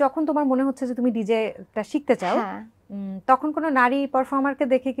ধরো যখন তোমার মনে হচ্ছে যে তুমি ডিজেটা শিখতে চাও, তখন কোনো নারী পারফর্মারকে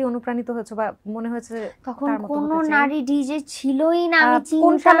দেখে কি অনুপ্রাণিত হয়েছে বা মনে হয়েছে? তখন কোনো নারী ডিজে ছিলই না, আমি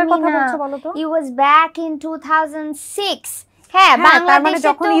চিনতামই না। ইট ওয়াজ ব্যাক ইন 2006। হ্যাঁ, তার মানে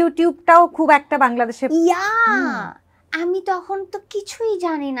যখন ইউটিউবটাও খুব একটা বাংলাদেশে, আমি তখন তো কিছুই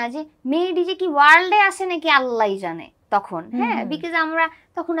জানি না যে মেয়ে ডিজে কি ওয়ার্ল্ডে আসে নাকি আল্লাহই জানে তখন। হ্যাঁ, বিকজ আমরা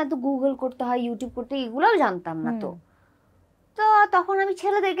তখন এত গুগল করতে হয়, ইউটিউব করতে, এগুলোও জানতাম না। তো তখন আমি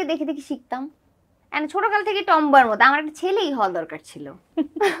ছেলেদেরকে দেখে দেখে শিখতাম। ছোটকাল থেকে টম্বার মতো আমার একটা ছেলেই হওয়া দরকার ছিল।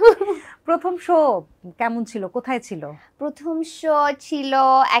 প্রথম শো কেমন ছিল, কোথায় ছিল? প্রথম শো ছিল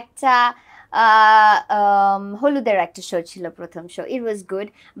একটা হলুদের একটা শো ছিল প্রথম show. It was good,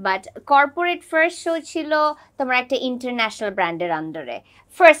 but corporate first show ছিল তোমার একটা ইন্টারন্যাশনাল ব্র্যান্ডের আন্ডারে।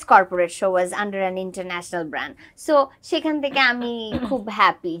 First corporate show was under an international brand. So সেখান থেকে আমি খুব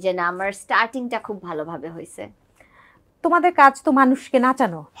হ্যাপি যে না আমার স্টার্টিংটা খুব ভালোভাবে হয়েছে। তোমাদের কাজ তো মানুষকে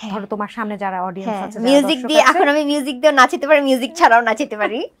নাচানো। ধরো তোমার সামনে যারা অডিয়েন্স আছে, মিউজিক দিয়ে, এখন আমি মিউজিক দিয়ে নাচিতে পারি, মিউজিক ছাড়াও নাচিতে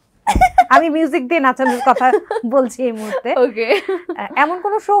পারি। আমি মিউজিক দিয়ে নাচানোর কথা বলছি এই মুহূর্তে। ওকে, এমন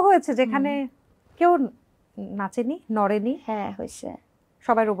কোন শো হয়েছে যেখানে কেউ নাচেনি, নড়েনি? হ্যাঁ হয়েছে,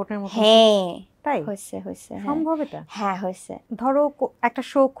 সবাই রোবটের মতো। হ্যাঁ তাই হয়েছে। সম্ভব এটা? হ্যাঁ হয়েছে। ধরো একটা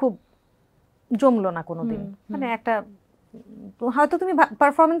শো খুব জমলো না কোনোদিন, মানে একটা হয়তো তুমি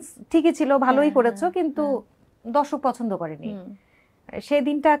পারফরমেন্স ঠিকই ছিল, ভালোই করেছো, কিন্তু দর্শক পছন্দ করেনি, সেই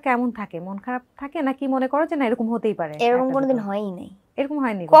দিনটা কেমন থাকে? মন খারাপ থাকে নাকি মনে করো যে না এরকম হতেই পারে? এরকম কোনোদিন হয়ই নাই, এরকম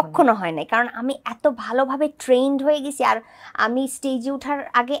হয়নি, কখনো হয় নাই, কারণ আমি এত ভালোভাবে ট্রেন্ড হয়ে গেছি। আর আমি স্টেজে ওঠার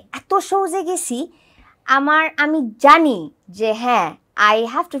আগে এত শোজে গেছি, আমি জানি যে হ্যাঁ I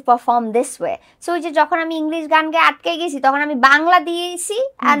have to perform this way. So ওই যে যখন আমি ইংলিশ গান গেয়ে আটকে গেছি, তখন আমি বাংলা দিয়েছি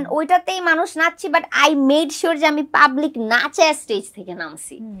অ্যান্ড ওইটাতেই মানুষ নাচছি, বাট আই মেড শিওর যে আমি পাবলিক নাচে স্টেজ থেকে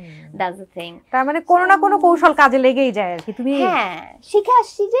নামছি। That's the thing. তার মানে কোনো না কোনো কৌশল কাজে লেগেই যায় আর কি। তুমি হ্যাঁ শিখে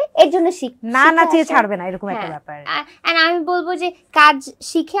আসছি যে এর জন্য না নাচিয়ে ছাড়বে না, এরকম একটা ব্যাপার। এন্ড আমি বলবো যে কাজ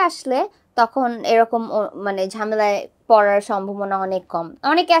শিখে আসলে তখন এরকম মানে ঝামেলায় পড়ার সম্ভাবনা অনেক কম।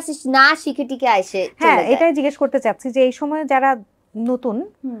 অনেকে আসে না শিখে টিকে আসে। হ্যাঁ এটাই জিজ্ঞেস করতে চাচ্ছি যে এই সময় যারা নতুন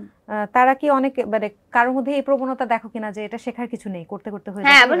তারা কি অনেক মানে কারোর মধ্যে এই প্রবণতা দেখো কিনা যে এটা শেখার কিছু নেই, করতে করতে হয়ে যায়?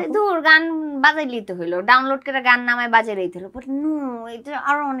 হ্যাঁ বলে দূর গান বাজাইলেই তো হইলো, ডাউনলোড করে গান নামায় বাজাইলেই তো হলো, বাট নো, এটা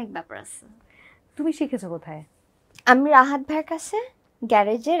আরো অনেক ব্যাপার আছে। তুমি শিখেছো কোথায়? আমি রাহাত ভাইয়ের কাছে,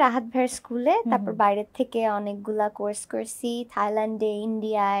 গ্যারেজে, রাহাত ভাইয়ের স্কুলে, তারপর বাইরের থেকে অনেকগুলা কোর্স করছি, থাইল্যান্ডে,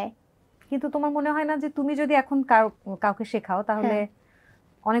 ইন্ডিয়ায়। কিন্তু তোমার মনে হয় না যে তুমি যদি এখন কাউকে শেখাও তাহলে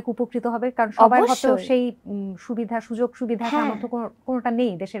অনেক উপকৃত হবে? কারণ সবাই হয়তো সেই সুযোগ সুবিধা সামর্থ্য কোনোটা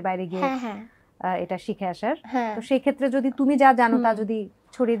নেই দেশের বাইরে গিয়ে এটা শিখে আসার। তো সেই ক্ষেত্রে যদি তুমি যা জানো তা যদি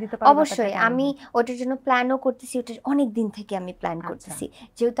ছড়িয়ে দিতে পারো। অবশ্যই আমি ওটার জন্য প্ল্যানও করতেছি, ওটা অনেক দিন থেকে আমি প্ল্যান করতেছি।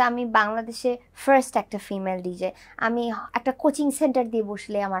 যেহেতু আমি বাংলাদেশে ফার্স্ট একটা ফিমেল ডিজে, আমি একটা কোচিং সেন্টার দিয়ে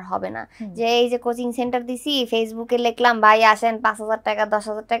বসলে আমার হবে না যে এই যে কোচিং সেন্টার দিছি, ফেসবুকে লিখলাম ভাই আসেন 5,000 টাকা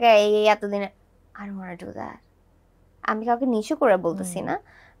 10,000 টাকা এই এতদিনে। I don't want to do that. আমি কাউকে নিচু করে বলতেছি না,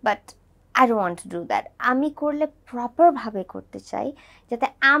 but I don't want to do that. আমি করলে প্রপার ভাবে করতে চাই, যাতে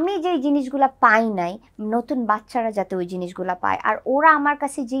আমি যেই জিনিসগুলা পাই নাই, নতুন বাচ্চারা যাতে ওই জিনিসগুলা পায়, আর ওরা আমার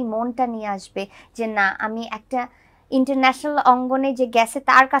কাছে যেই মনটা নিয়ে আসবে যে না আমি একটা ইন্টারন্যাশনাল অঙ্গনে যে গেছে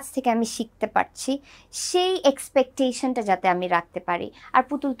তার কাছ থেকে আমি শিখতে পারছি, সেই এক্সপেকটেশনটা যাতে আমি রাখতে পারি। আর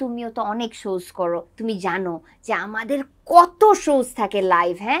পুতুল তুমিও তো অনেক শোজ করো, তুমি জানো যে আমাদের কত শোজ থাকে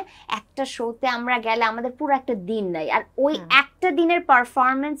লাইভ। হ্যাঁ একটা শোতে আমরা গেলে আমাদের পুরো একটা দিন নাই, আর ওই একটা দিনের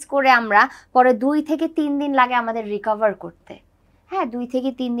পারফরমেন্স করে আমরা পরে 2 থেকে 3 দিন লাগে আমাদের রিকভার করতে। হ্যাঁ 2 থেকে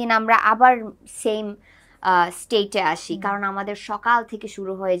 3 দিন আমরা আবার সেম স্টেটে আসি, কারণ আমাদের সকাল থেকে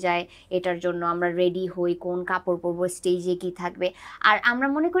শুরু হয়ে যায় এটার জন্য। আমরা রেডি হই, কোন কাপড় পরবো, স্টেজে কি থাকবে, আর আমরা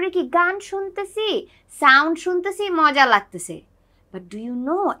মনে করি কি গান শুনতেছি, সাউন্ড শুনতেছি, মজা লাগতেছে, বাট ডু ইউ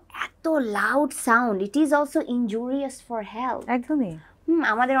নো এত loud sound, it is also injurious for health. একদমই।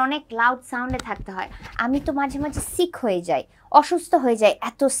 আমাদের অনেক লাউড সাউন্ডে থাকতে হয়। আমি তো মাঝে মাঝে সিক হয়ে যাই, অসুস্থ হয়ে যাই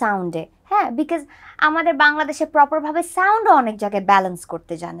এত সাউন্ডে। হ্যাঁ বিকজ আমাদের বাংলাদেশে প্রপারভাবে সাউন্ডও অনেক জায়গায় ব্যালেন্স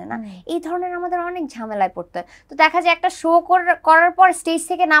করতে জানে না। এই ধরনের আমাদের অনেক ঝামেলায় পড়তে হয়। তো দেখা যায় একটা শো করার পর স্টেজ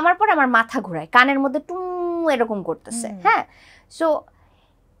থেকে নামার পর আমার মাথা ঘোরায়, কানের মধ্যে টু এরকম করতেছে। হ্যাঁ সো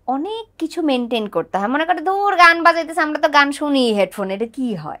অনেক কিছু মেনটেন করতে হয়। মনে করে দূর গান বাজাইতেছে, আমরা তো গান শুনি হেডফোন, এটা কি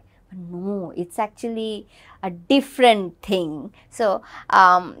হয়? No, it's actually a different thing. So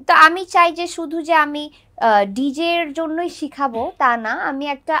তো আমি চাই যে শুধু যে আমি ডিজের জন্যই শিখাবো তা না, আমি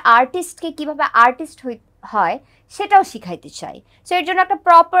একটা আর্টিস্টকে কিভাবে আর্টিস্ট হয় সেটাও শিখাইতে চাই। সো এর জন্য একটা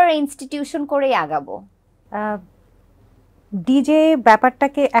প্রপার ইনস্টিটিউশন করেই আগাবো। ডিজে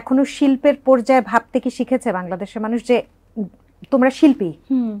ব্যাপারটাকে এখনো শিল্পের পর্যায়ে ভাবতে কি শিখেছে বাংলাদেশের মানুষ যে তোমরা শিল্পী?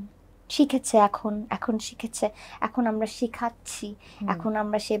 শিখেছে, এখন শিখেছে, এখন আমরা শিখাচ্ছি, এখন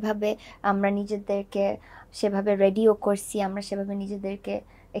আমরা সেভাবে আমরা নিজেদেরকে সেভাবে রেডিও করছি, আমরা সেভাবে নিজেদেরকে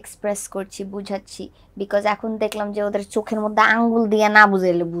এক্সপ্রেস করছি, বুঝাচ্ছি। বিকজ এখন দেখলাম যে ওদের চোখের মধ্যে আঙ্গুল দিয়ে না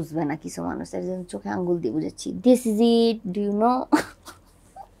বুঝাইলে বুঝবে না কিছু মানুষ, এর জন্য চোখে আঙ্গুল দিয়ে বুঝাচ্ছি, this is it, do you know.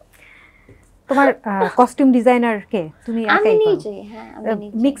 তোমার কস্টিউম ডিজাইনার কে? তুমি একাই করো? হ্যাঁ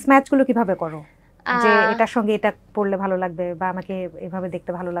মিক্স ম্যাচ গুলো কিভাবে করো যে এটার সঙ্গে এটা পরলে ভালো লাগবে বা আমাকে এভাবে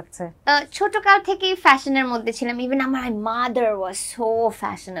দেখতে ভালো লাগছে? ছোটকাল থেকেই ফ্যাশনের মধ্যে ছিলাম। ইভেন আমার মাদার ওয়াজ সো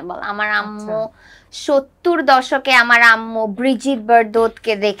ফ্যাশনেবল। আমার আম্মু 70 দশকে আমার আম্মু ব্রিজিট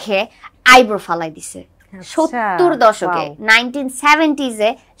বারদোতকে দেখে আইব্রো ফালাই দিছে। 70 দশকে 1970s-এ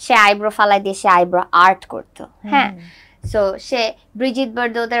সে আইব্রো ফালাই দিয়ে সে আইব্রো আর্ট করতো। হ্যাঁ সো সে ব্রিজিট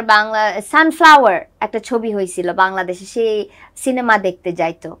বারদোতের বাংলা সানফ্লাওয়ার একটা ছবি হয়েছিল বাংলাদেশে, সে সিনেমা দেখতে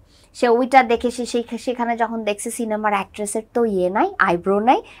যাইতো। সে ওইটা দেখে সেখানে যখন দেখছে সিনেমার অ্যাক্ট্রেসের তো নাই, আইব্রো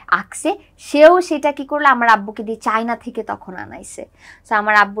নাই, আঁকছে, সেও সেটা কি করলো আমার আব্বুকে দিয়ে চায়না থেকে তখন আনাইছে। সো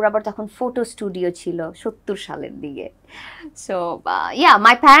আমার আব্বুর আবার তখন ফটো স্টুডিও ছিল 70 সালের দিকে। So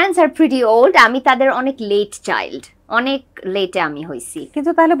my parents are pretty old. আমি তাদের অনেক লেট চাইল্ড, অনেক লেটে আমি হইছি।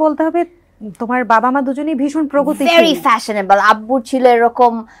 কিন্তু তাহলে বলতে হবে তোমার বাবা মা দুজনেই ভীষণ প্রগতিশীল, ভেরি ফ্যাশনেবল। আব্বু ছিল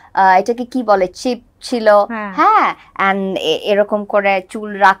এরকম এটাকে কি বলে, চিপ ছিল, হ্যাঁ, এন্ড এরকম করে চুল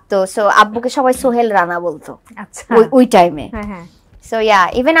রাখতো। সো আব্বুকে সবাই সোহেল রানা বলতো আচ্ছা ওই টাইমে। সো ইয়া,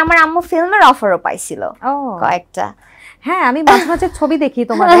 ইভেন আমার আম্মু ফিল্মের অফারও পাইছিল কয়েকটা। হ্যাঁ, আমি মাঝে মাঝে ছবি দেখি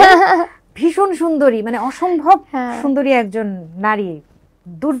তোমাদের, ভীষণ সুন্দরী, মানে অসম্ভব সুন্দরী একজন নারী,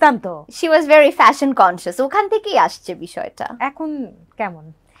 দুর্দান্ত। She was very fashion conscious, ওখান থেকেই আসছে বিষয়টা। এখন কেমন?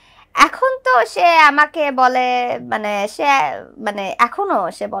 এখন তো সে আমাকে বলে, মানে সে মানে এখনো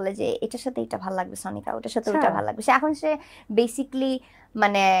সে বলে যে এটার সাথে এটা ভালো লাগবে সনিকা, ওটার সাথে ওটা ভালো লাগবে। সে এখন সে বেসিকলি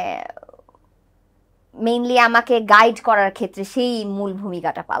মানে মেইনলি আমাকে গাইড করার ক্ষেত্রে সেই মূল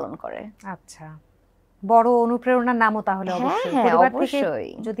ভূমিকাটা পালন করে। আচ্ছা, বড় অনুপ্রেরণার নামও তাহলে অবশ্যই পরিবার থেকে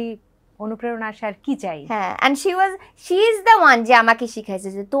যদি অনুপ্রেরণা আসে আর কি চাই। হ্যাঁ, and she is the one যে আমাকে শিখাইছে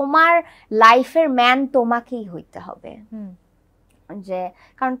যে তোমার লাইফের ম্যান তোমাকেই হইতে হবে। যে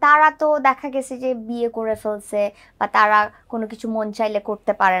কারণ তারা তো দেখা গেছে যে বিয়ে করে ফেলছে বা তারা কোনো কিছু মন চাইলে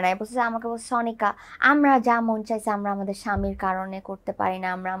করতে পারে না। বলছে আমাকে বলছে সনিকা, আমরা যা মন চাইছে আমরা আমাদের স্বামীর কারণে করতে পারি না,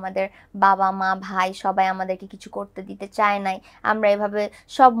 আমরা আমাদের বাবা মা ভাই সবাই আমাদেরকে কিছু করতে দিতে চায় নাই, আমরা এভাবে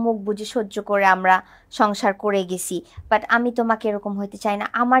সব মুখ বুঝে সহ্য করে আমরা সংসার করে গেছি, বাট আমি তোমাকে এরকম হইতে চাই না,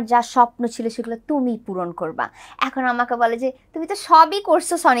 আমার যা স্বপ্ন ছিল সেগুলো তুমি পূরণ করবা। এখন আমাকে বলে যে তুমি তো সবই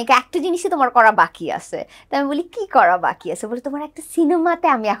করছো সনিকা, একটা জিনিসই তোমার করা বাকি আছে। তো আমি বলি কি করা বাকি আছে? বলে তোমার একটা সিনেমাতে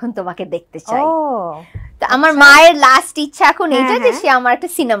আমি এখন তোমাকে দেখতে চাই। তো আমার মায়ের লাস্ট ইচ্ছা এখন এইটা যে সে আমার একটা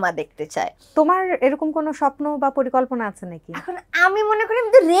সিনেমা দেখতে চায়। তোমার এরকম কোনো স্বপ্ন বা পরিকল্পনা আছে নাকি? এখন আমি মনে করি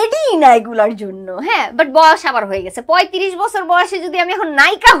আমি তো রেডি না এগুলোর জন্য, হ্যাঁ, বাট বয়স আবার হয়ে গেছে। 35 বছর বয়সে যদি আমি এখন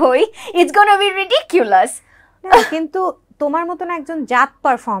নায়িকা হই, ইটস গোনা বি রিডিকুলাস। কিন্তু তোমার মতন একজন জাত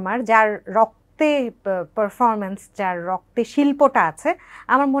পারফর্মার, যার রক্তে পারফরম্যান্স, যার রক্তে শিল্পটা আছে,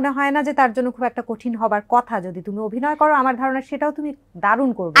 আমার মনে হয় না যে তার জন্য খুব একটা কঠিন হবার কথা। যদি তুমি অভিনয় করো, আমার ধারণা সেটাও তুমি দারুণ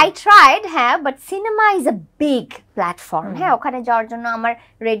করবে। আই ট্রাইড, হ্যাঁ, but cinema is a big platform. হ্যাঁ, ওখানে যাওয়ার জন্য আমার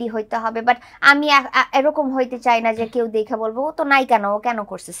রেডি হইতে হবে, বাট আমি এরকম হইতে চাই না যে কেউ দেখে বলবো ও তো নায়িকা না, ও কেন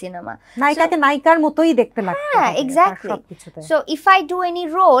করছে সিনেমা। নায়িকাকে নায়িকার মতোই দেখতে লাগবে। হ্যাঁ, exactly. So if I do any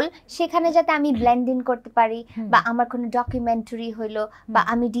role, সেখানে যাতে আমি ব্লেন্ড ইন করতে পারি, বা আমার কোনো ডকুমেন্টারি হইলো, বা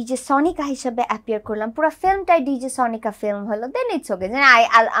আমি ডিজে সনিকা হিসেবে অ্যাপিয়ার করলাম, পুরো ফিল্মটাই ডিজে সনিকা ফিল্ম হলো, দেন it's okay, then I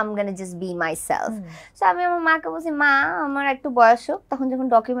am gonna just be myself. So আমি আমার মাকে বলছি, মা আমার একটু বয়স হোক, তখন যখন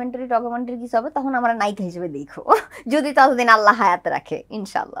ডকুমেন্টারি কিছু হবে তখন আমরা নায়িকা হিসেবে দেখো, যদি ততদিন আল্লাহ হায়াত রাখে,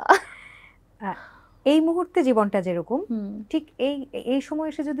 ইনশাল্লাহ। এই মুহূর্তে জীবনটা যেরকম, ঠিক এই সময়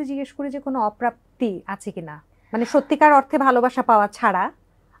এসে যদি জিজ্ঞেস করি যে কোনো অপ্রাপ্তি আছে কিনা, মানে সত্যিকার অর্থে ভালোবাসা পাওয়া ছাড়া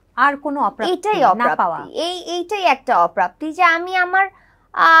আর কোনো অপ্রাপ্তি? এটাই অপ্রাপ্তি, এইটাই একটা অপ্রাপ্তি যে আমি আমার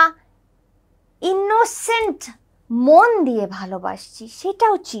ইনোসেন্ট মন দিয়ে ভালোবাসছি,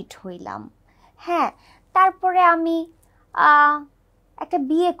 সেটাও চিট হইলাম। হ্যাঁ, তারপরে আমি একটা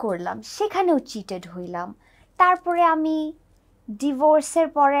বিয়ে করলাম, সেখানেও চিটেড হইলাম। তারপরে আমি ডিভোর্সের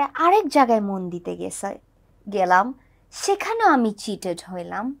পরে আরেক জায়গায় মন দিতে গেলাম, সেখানেও আমি চিটেড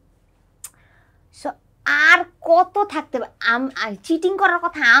হইলাম। সো আর কত থাকতে চিটিং করার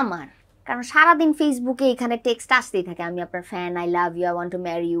কথা আমার, কারণ সারাদিন ফেসবুকে এখানে টেক্সট আসতেই থাকে, আমি আপনার fan, I love you, I want to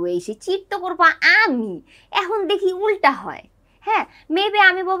marry you, এই সে চিট তো করবো আমি। এখন দেখি উল্টা হয়। হ্যাঁ, মেবি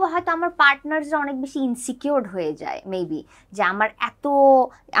আমি বলবো হয়তো আমার পার্টনার্সরা অনেক বেশি ইনসিকিউরড হয়ে যায়, মেবি যে আমার এত,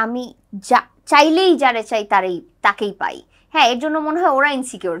 আমি চাইলেই যারে চাই তাকেই পাই। হ্যাঁ, এর জন্য মনে হয় ওরা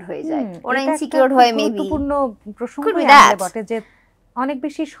ইনসিকিউরড হয়ে যায়, ওরা ইনসিকিউরড হয়ে মেবি। গুরুত্বপূর্ণ প্রসঙ্গ বটে যে অনেক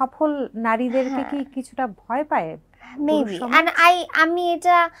বেশি সফল নারীদেরকে কি কিছুটা ভয় পায় মেবি। আমি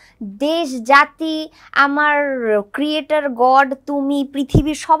এটা দেশ জাতি, আমার ক্রিয়েটর গড, তুমি,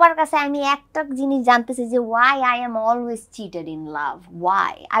 পৃথিবীর সবার কাছে আমি একটা জিনিস জানতেছি যে Y I am always cheated in love,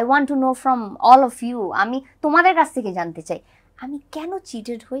 Y I want to know from all of you. আমি তোমাদের কাছ থেকে জানতে চাই আমি কেন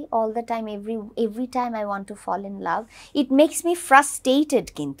চিটেড হই all the time, every time I want to fall in love. It makes me frustrated,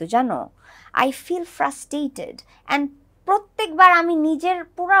 কিন্তু জানো আই ফিল ফ্রাস্ট্রেটেড, অ্যান্ড প্রত্যেকবার আমি নিজের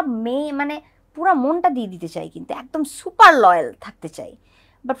পুরা মনটা দিয়ে দিতে চাই, কিন্তু একদম সুপার লয়াল থাকতে চাই,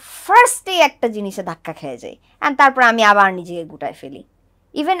 বাট ফার্স্টে একটা জিনিসে ধাক্কা খেয়ে যাই, অ্যান্ড তারপর আমি আবার নিজেকে গুটায় ফেলি।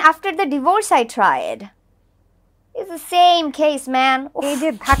 Even after the divorce I tried, it's the same case man. এই যে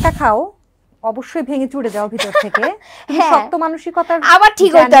ধাক্কা খাও, অবশ্যই ভেঙে চুরে যাও ভিতর থেকে, শক্ত মানসিকতার আবার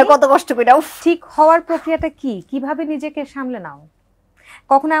ঠিক হতে হয় কত কষ্ট করে। ঠিক হওয়ার প্রক্রিয়াটা কি, কিভাবে নিজেকে সামলে নাও?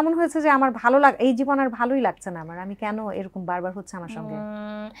 কখনো এমন হয়েছে যে আমার এই জীবন আর ভালোই লাগছে না, আমি কেন এরকম বারবার হচ্ছে আমার সঙ্গে?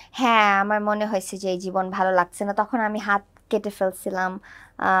 হ্যাঁ, আমার মনে হয়েছে যে এই জীবন ভালো লাগছে না, তখন আমি হাত কেটে ফেলছিলাম।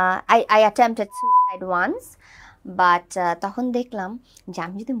 I attempted suicide once, but তখন দেখলাম যে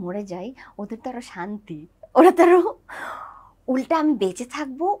আমি যদি মরে যাই ওদের তো আরো শান্তি, ওরা তো আরো উল্টা আমি বেঁচে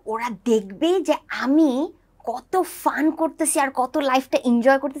থাকবো, ওরা দেখবে যে আমি কত ফান করতেছি আর কত লাইফটা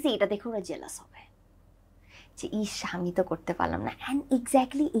এনজয় করতেছি, এটা দেখে ওরা জেলাস হবে যে ইস আমি তো করতে পারলাম না। অ্যান্ড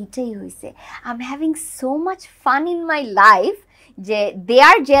এক্স্যাক্টলি এইটাই হয়েছে, I am having so much fun in my life যে দে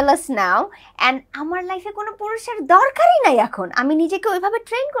আর জেলাস নাও। অ্যান্ড আমার লাইফে কোনো পুরুষের দরকারই নাই এখন, আমি নিজেকে ওইভাবে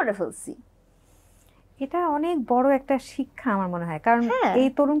ট্রেন করে ফেলছি। এটা অনেক বড় একটা শিক্ষা আমার মনে হয়, কারণ এই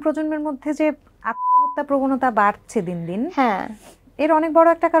তরুণ প্রজন্মের মধ্যে যে আত্মহত্যা প্রবণতা বাড়ছে দিন দিন, হ্যাঁ এর অনেক বড়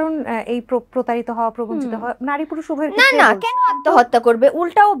একটা কারণ এই প্রতারিত হওয়া, প্রবঞ্চিত হওয়া, নারী পুরুষ উভয়ের না ক্ষেত্রে। না, কেন আত্মহত্যা করবে?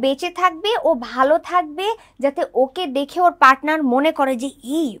 উল্টা ও বেঁচে থাকবে, ও ভালো থাকবে, যাতে ওকে দেখে ওর পার্টনার মনে করে যে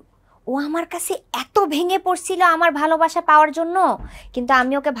এই ও আমার কাছে এত ভেঙে পড়ছিল আমার ভালোবাসা পাওয়ার জন্য, কিন্তু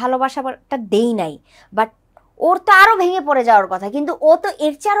আমি ওকে ভালোবাসাটা দেই নাই, বাট ওর তো আরো ভেঙে পড়ে যাওয়ার কথা, কিন্তু ও তো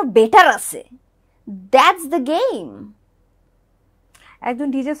এর চেয়ে আরো বেটার আছে। That's the game. একজন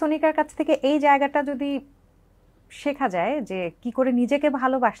ডিজে সোনিকার কাছ থেকে এই জায়গাটা যদি শেখা যায় যে কি করে নিজেকে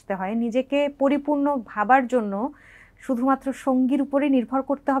ভালোবাসতে হয়, নিজেকে পরিপূর্ণ ভাবার জন্য শুধুমাত্র সঙ্গীর উপরে নির্ভর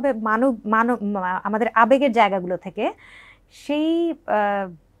করতে হবে আমাদের আবেগের জায়গাগুলো থেকে, সেই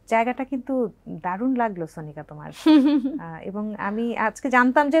জায়গাটা কিন্তু দারুণ লাগলো সোনিকা তোমার। এবং আমি আজকে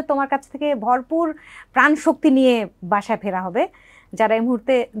জানতাম যে তোমার কাছ থেকে ভরপুর প্রাণ শক্তি নিয়ে বাসায় ফেরা হবে। যারা এই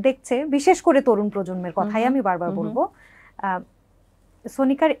মুহূর্তে দেখছে, বিশেষ করে তরুণ প্রজন্মের কথাই আমি বারবার বলবো,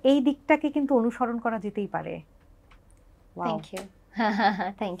 সোনিকার এই দিকটাকে কিন্তু অনুসরণ করা যেতেই পারে। Thank you,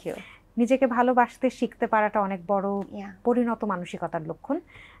 thank you. নিজেকে ভালোবাসতে শিখতে পারাটা অনেক বড় পরিণত মানসিকতার লক্ষণ।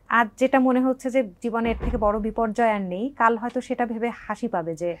 আজ যেটা মনে হচ্ছে যে জীবনের থেকে বড় বিপর্যয় আর নেই, কাল হয়তো সেটা ভেবে হাসি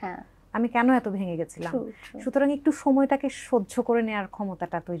পাবে যে আমি কেন এত ভেঙে গেছিলাম। সুতরাং একটু সময়টাকে সহ্য করে নেওয়ার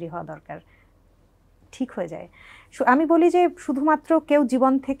ক্ষমতাটা তৈরি হওয়া দরকার, ঠিক হয়ে যায়। আমি বলি যে শুধুমাত্র কেউ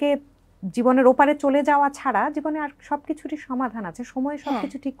জীবন থেকে জীবনের ওপারে চলে যাওয়া ছাড়া জীবনে আর সবকিছুরই সমাধান আছে, সময়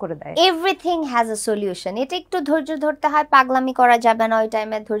সবকিছু ঠিক করে দেয়। Everything has a solution. এটা একটু ধৈর্য ধরতে হয়, পাগলামি করা যাবে না, ওই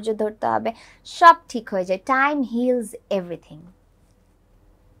টাইমে ধৈর্য ধরতে হবে, সব ঠিক হয়ে যায়। Time hills everything.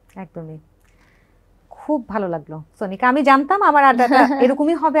 একদমই। খুব ভালো লাগলো সোনিকা, আমি জানতাম আমার আড্ডাটা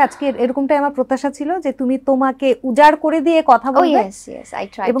এরকমই হবে আজকে, এরকমটাই আমার প্রত্যাশা ছিল যে তুমি তোমাকে উজাড় করে দিয়ে কথা বলবে,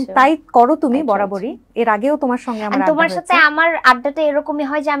 এবং তাই করো তুমি বরাবরই। এর আগেও তোমার সঙ্গে আমার তোমার সাথে আমার আড্ডাটা এরকমই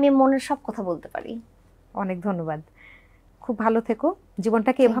হয় যে আমি মনের সব কথা বলতে পারি। অনেক ধন্যবাদ, খুব ভালো থেকো,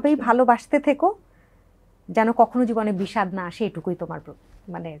 জীবনটাকে এভাবেই ভালোবাসতে থেকো, যেন কখনো জীবনে বিষাদ না আসে, এটুকুই তোমার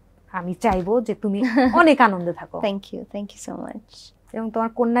মানে আমি চাইবো যে তুমি অনেক আনন্দে থাকো। Thank you so much. এবং তোমার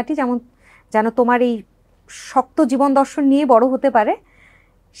কন্যাটি যেন তোমার এই শক্ত জীবন দর্শন নিয়ে বড় হতে পারে,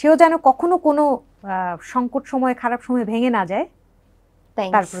 সেও যেন কখনো কোনো সংকট সময়, খারাপ সময় ভেঙে না যায়।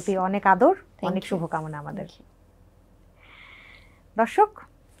 তার প্রতি অনেক আদর, অনেক শুভকামনা আমাদের। দর্শক,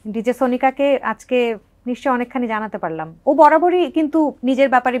 ডিজে সোনিকাকে আজকে নিশ্চয় অনেকখানি জানাতে পারলাম। ও বরাবরই কিন্তু নিজের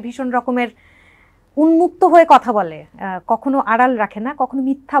ব্যাপারে ভীষণ রকমের উন্মুক্ত হয়ে কথা বলে, কখনো আড়াল রাখে না, কখনো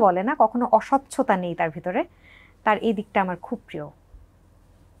মিথ্যা বলে না, কখনো অস্বচ্ছতা নেই তার ভিতরে। তার এই দিকটা আমার খুব প্রিয়।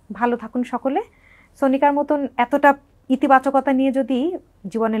 ভালো থাকুন সকলে। সোনিকার মতন এতটা ইতিবাচকতা নিয়ে যদি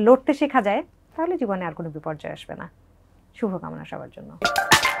জীবনে লড়তে শেখা যায়, তাহলে জীবনে আর কোনো বিপর্যয় আসবে না। শুভকামনা সবার জন্য।